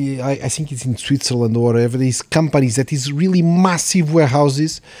that I think it's in Switzerland or wherever. These companies that is really massive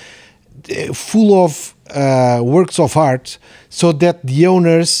warehouses full of works of art, so that the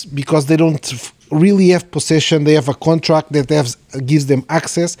owners, because they don't really have possession, they have a contract that gives them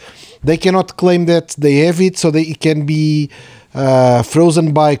access. They cannot claim that they have it, so it can be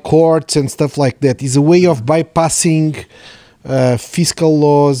frozen by courts and stuff like that. It's a way of bypassing fiscal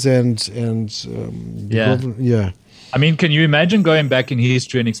laws and yeah. I mean, can you imagine going back in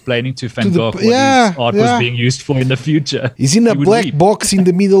history and explaining to Van Gogh what his art was being used for in the future? He's in a black box in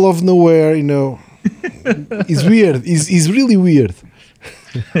the middle of nowhere, you know. It's weird. It's really weird.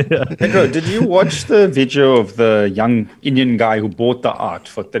 Pedro, did you watch the video of the young Indian guy who bought the art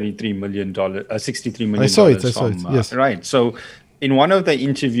for $63 million? I saw it. Yes. Right. So, in one of the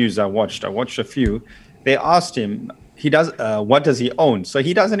interviews I watched a few. They asked him, what does he own? So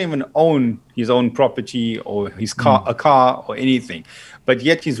he doesn't even own his own property or his car, a car or anything, but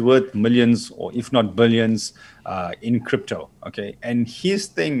yet he's worth millions or if not billions in crypto. Okay, and his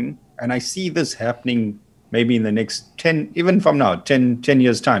thing, and I see this happening. Maybe in the next 10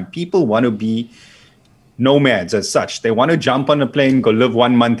 years time, people want to be nomads as such. They want to jump on a plane, go live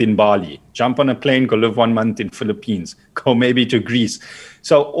 1 month in Bali, jump on a plane, go live 1 month in Philippines, go maybe to Greece.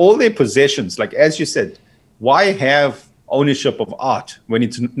 So all their possessions, like as you said, why have ownership of art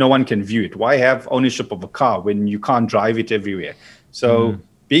when no one can view it? Why have ownership of a car when you can't drive it everywhere? So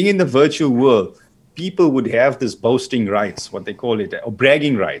being in the virtual world, people would have this boasting rights, what they call it, or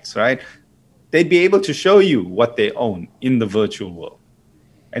bragging rights, right? They'd be able to show you what they own in the virtual world.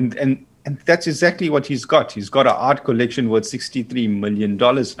 And that's exactly what he's got. He's got an art collection worth $63 million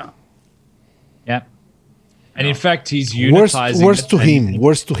now. Yeah. And in fact, he's unitizing.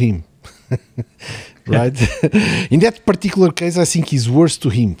 Worse to him. Right? In that particular case, I think it's worse to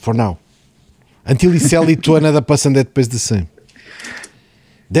him for now. Until he sells it to another person that pays the same.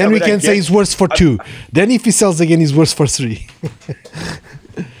 Then we can say it's worse for 2. Then if he sells again, it's worse for 3.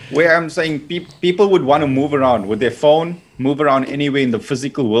 Where I'm saying people would want to move around with their phone, move around anywhere in the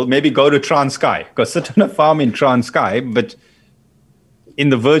physical world, maybe go to Transkei, go sit on a farm in Transkei, but in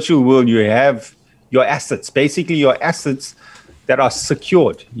the virtual world, you have your assets, basically your assets that are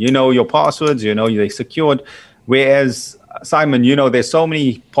secured. You know your passwords, you know they're secured. Whereas, Simon, you know, there's so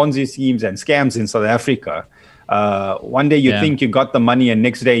many Ponzi schemes and scams in South Africa. One day you think you got the money and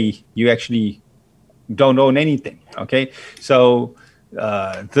next day you actually don't own anything, okay? So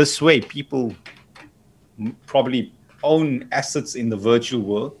this way, people probably own assets in the virtual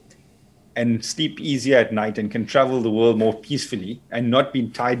world and sleep easier at night and can travel the world more peacefully and not be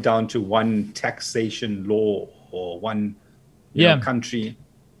tied down to one taxation law or one country.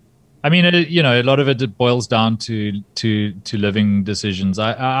 I mean, a lot of it boils down to living decisions.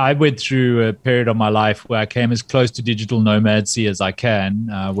 I went through a period of my life where I came as close to digital nomadsy as I can,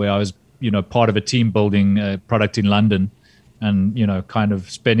 where I was, part of a team building a product in London. And, kind of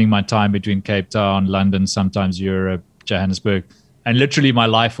spending my time between Cape Town, London, sometimes Europe, Johannesburg. And literally my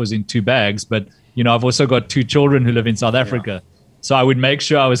life was in 2 bags. But, I've also got 2 children who live in South Africa. So I would make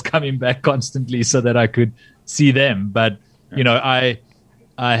sure I was coming back constantly so that I could see them. But, I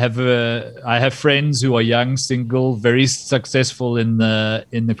have friends who are young, single, very successful in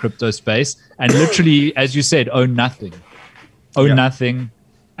the crypto space. And literally, as you said, own nothing. Nothing.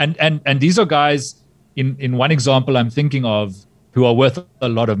 And these are guys... In one example I'm thinking of who are worth a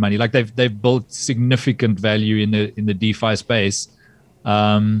lot of money, like they've built significant value in the DeFi space,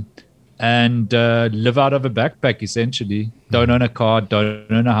 and live out of a backpack essentially. Don't own a car, don't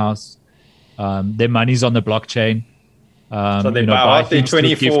own a house. Their money's on the blockchain. So they buy their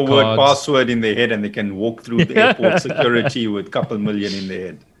 24-word password in their head, and they can walk through the airport security with a couple million in their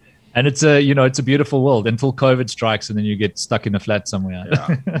head. And it's a beautiful world until COVID strikes, and then you get stuck in a flat somewhere.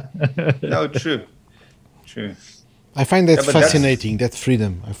 Yeah. No, true. I find that fascinating, that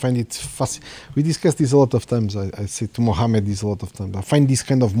freedom. I find it fascinating. We discussed this a lot of times. I say to Mohammed this a lot of times. I find these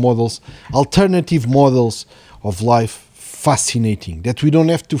kind of models, alternative models of life, fascinating. That we don't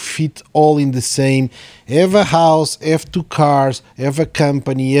have to fit all in the same. Have a house, have 2 cars, have a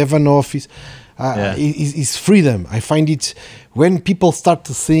company, have an office. It's freedom. I find it when people start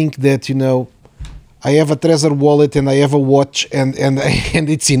to think that, I have a Trezor wallet and I have a watch and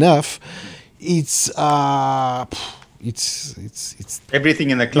it's enough. It's everything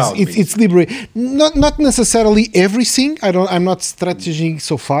in the cloud. It's liberating. Not necessarily everything. I'm not strategizing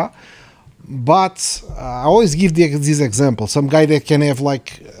so far, but I always give this example. Some guy that can have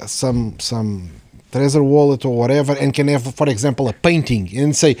like some Trezor wallet or whatever, and can have, for example, a painting,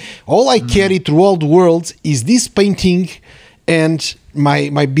 and say all I carry through all the world is this painting and my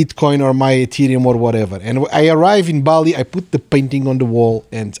Bitcoin or my Ethereum or whatever. And I arrive in Bali, I put the painting on the wall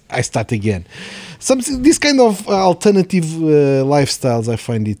and I start again. This kind of alternative lifestyles, I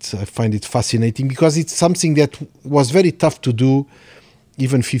find it fascinating, because it's something that was very tough to do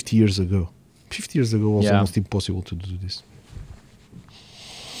even 50 years ago. 50 years ago was almost impossible to do this.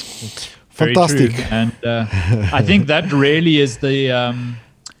 Very Fantastic. true. And I think that really is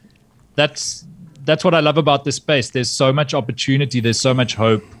that's what I love about this space. There's so much opportunity. There's so much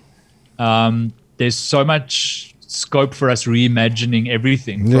hope. There's so much scope for us reimagining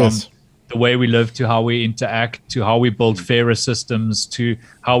everything from the way we live to how we interact, to how we build fairer systems, to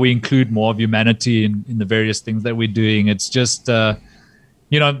how we include more of humanity in the various things that we're doing. It's just, the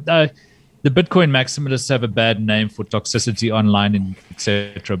Bitcoin maximalists have a bad name for toxicity online and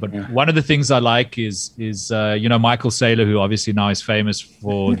etc. But one of the things I like is Michael Saylor, who obviously now is famous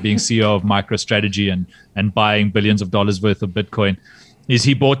for being CEO of MicroStrategy and buying billions of dollars worth of Bitcoin, is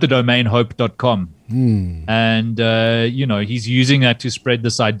he bought the domain hope.com. And, he's using that to spread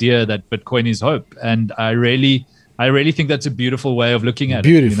this idea that Bitcoin is hope. And I really think that's a beautiful way of looking at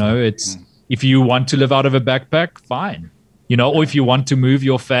it. It's if you want to live out of a backpack, fine. Or if you want to move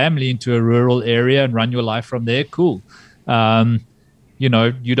your family into a rural area and run your life from there, cool. You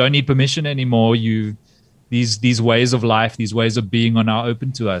don't need permission anymore. These ways of life, these ways of being are now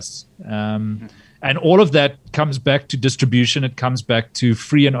open to us. And all of that comes back to distribution. It comes back to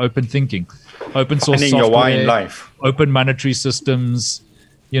free and open thinking, open source software, your why in life. Open monetary systems.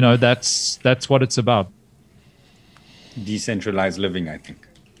 That's what it's about. Decentralized living, I think.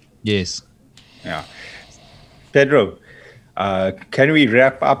 Yes. Yeah. Pedro, can we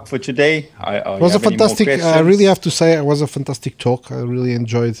wrap up for today? It was a fantastic, I really have to say, it was a fantastic talk. I really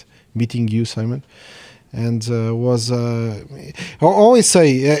enjoyed meeting you, Simon. And I always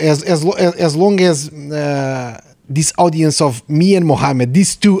say, as long as this audience of me and Mohammed,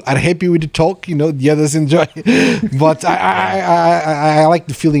 these two are happy with the talk, the others enjoy. But I like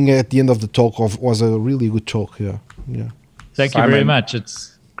the feeling at the end of the talk was a really good talk. Yeah. Thank you very much. It's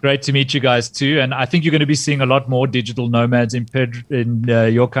great to meet you guys too. And I think you're going to be seeing a lot more digital nomads in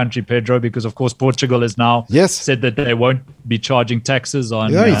your country, Pedro, because of course Portugal has now said that they won't be charging taxes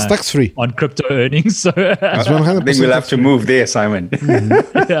on it's tax free on crypto earnings. So I think we'll have to move there, Simon.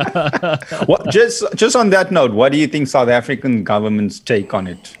 Just on that note, what do you think South African government's take on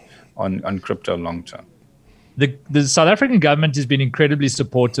it, on crypto long term? The South African government has been incredibly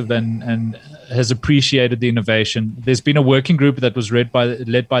supportive and has appreciated the innovation. There's been a working group that was led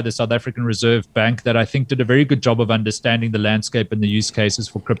by the South African Reserve Bank that I think did a very good job of understanding the landscape and the use cases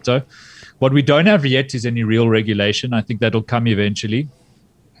for crypto. What we don't have yet is any real regulation. I think that'll come eventually.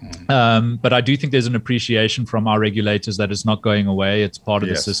 But I do think there's an appreciation from our regulators that it's not going away. It's part of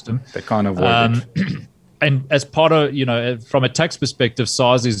the system. They can't avoid it. And as part of, from a tax perspective,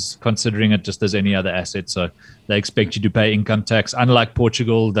 SARS is considering it just as any other asset. So they expect you to pay income tax. Unlike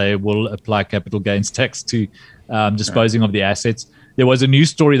Portugal, they will apply capital gains tax to disposing of the assets. There was a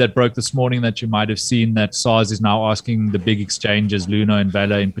news story that broke this morning that you might have seen that SARS is now asking the big exchanges, Luno and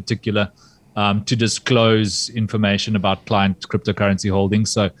Vela in particular, to disclose information about client cryptocurrency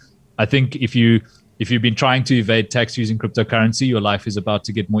holdings. So I think if you've been trying to evade tax using cryptocurrency, your life is about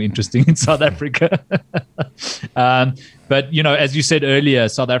to get more interesting in South Africa. But, as you said earlier,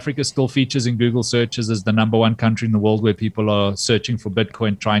 South Africa still features in Google searches as the number one country in the world where people are searching for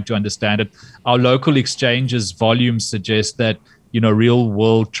Bitcoin, trying to understand it. Our local exchanges volumes suggest that, real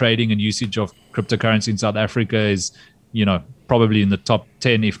world trading and usage of cryptocurrency in South Africa is, probably in the top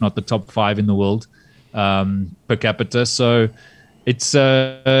 10, if not the top 5 in the world per capita. So it's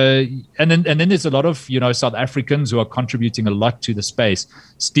and then there's a lot of South Africans who are contributing a lot to the space.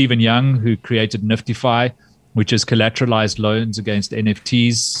 Stephen Young, who created Niftify, which is collateralized loans against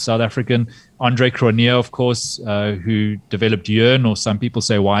NFTs, South African. Andre Cronje, of course, who developed Yearn, or some people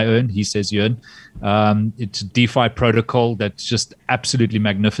say Yearn. He says Yearn. It's a DeFi protocol that's just absolutely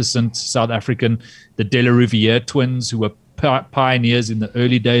magnificent. South African. The De La Riviere twins, who were pioneers in the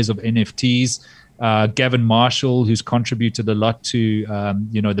early days of NFTs. Gavin Marshall, who's contributed a lot to,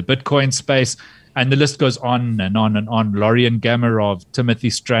 the Bitcoin space. And the list goes on and on and on. Lorian Gamarov, Timothy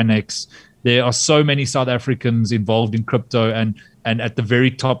Stranex. There are so many South Africans involved in crypto and at the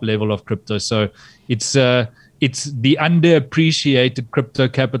very top level of crypto. So it's the underappreciated crypto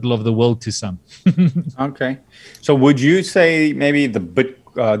capital of the world to some. Okay. So would you say maybe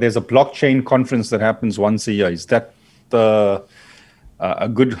there's a blockchain conference that happens once a year? Is that a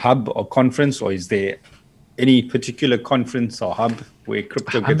good hub or conference, or is there any particular conference or hub where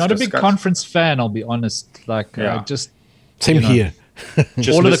crypto gets discussed? I'm not a big conference fan, I'll be honest. Same here.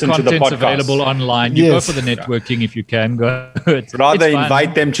 Just all of the content's podcast. Available online. You go for the networking if you can. Go. Rather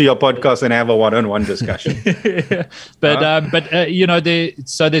invite them to your podcast and have a one-on-one discussion. But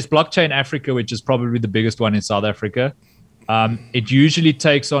there's Blockchain Africa, which is probably the biggest one in South Africa. It usually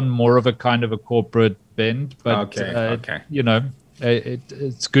takes on more of a kind of a corporate bend, but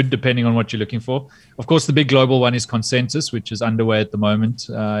It's good depending on what you're looking for. Of course, the big global one is Consensus, which is underway at the moment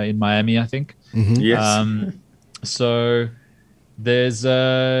in Miami, I think. Yes. So there's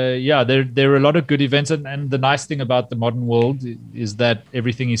there are a lot of good events, and the nice thing about the modern world is that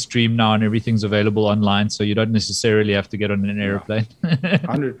everything is streamed now and everything's available online, so you don't necessarily have to get on an airplane.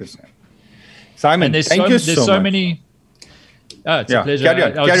 100%. Simon, and thank you so much. There's so many. It's a pleasure. Carry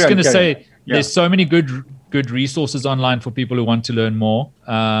on, I was just going to say, Yeah. there's so many good resources online for people who want to learn more.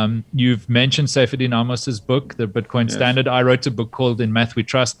 You've mentioned Saifuddin Amos's book, The Bitcoin Standard. I wrote a book called In Math We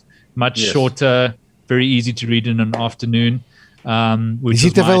Trust, much shorter, very easy to read in an afternoon. Is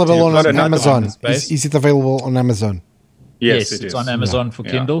it available on Amazon? Is it available on Amazon? Yes, it's on Amazon for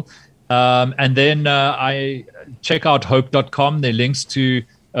Kindle. And then I check out hope.com. There are links to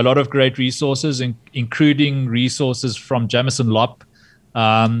a lot of great resources, including resources from Jamison Lopp,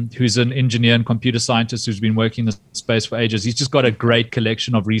 who's an engineer and computer scientist who's been working in the space for ages. He's just got a great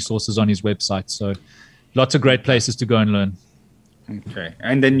collection of resources on his website. So lots of great places to go and learn. Okay.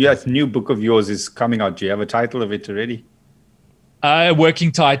 And then your new book of yours is coming out. Do you have a title of it already?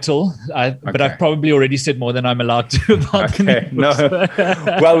 Working title, but I've probably already said more than I'm allowed to about the new book.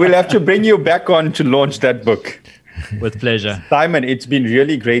 Well, we'll have to bring you back on to launch that book. With pleasure. Simon, it's been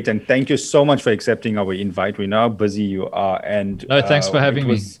really great, and thank you so much for accepting our invite. We know how busy you are, and thanks for having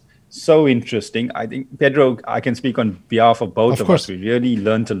me. So interesting. I think, Pedro, I can speak on behalf of both of us. We really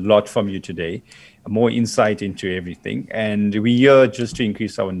learned a lot from you today, more insight into everything, and we're here just to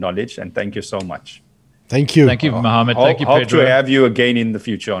increase our knowledge, and thank you so much. Thank you. Thank you, Mohammed. Thank you, Pedro. Hope to have you again in the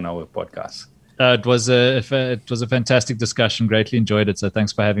future on our podcast. It was a fantastic discussion. Greatly enjoyed it. So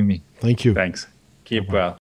thanks for having me. Thank you. Thanks. Keep well.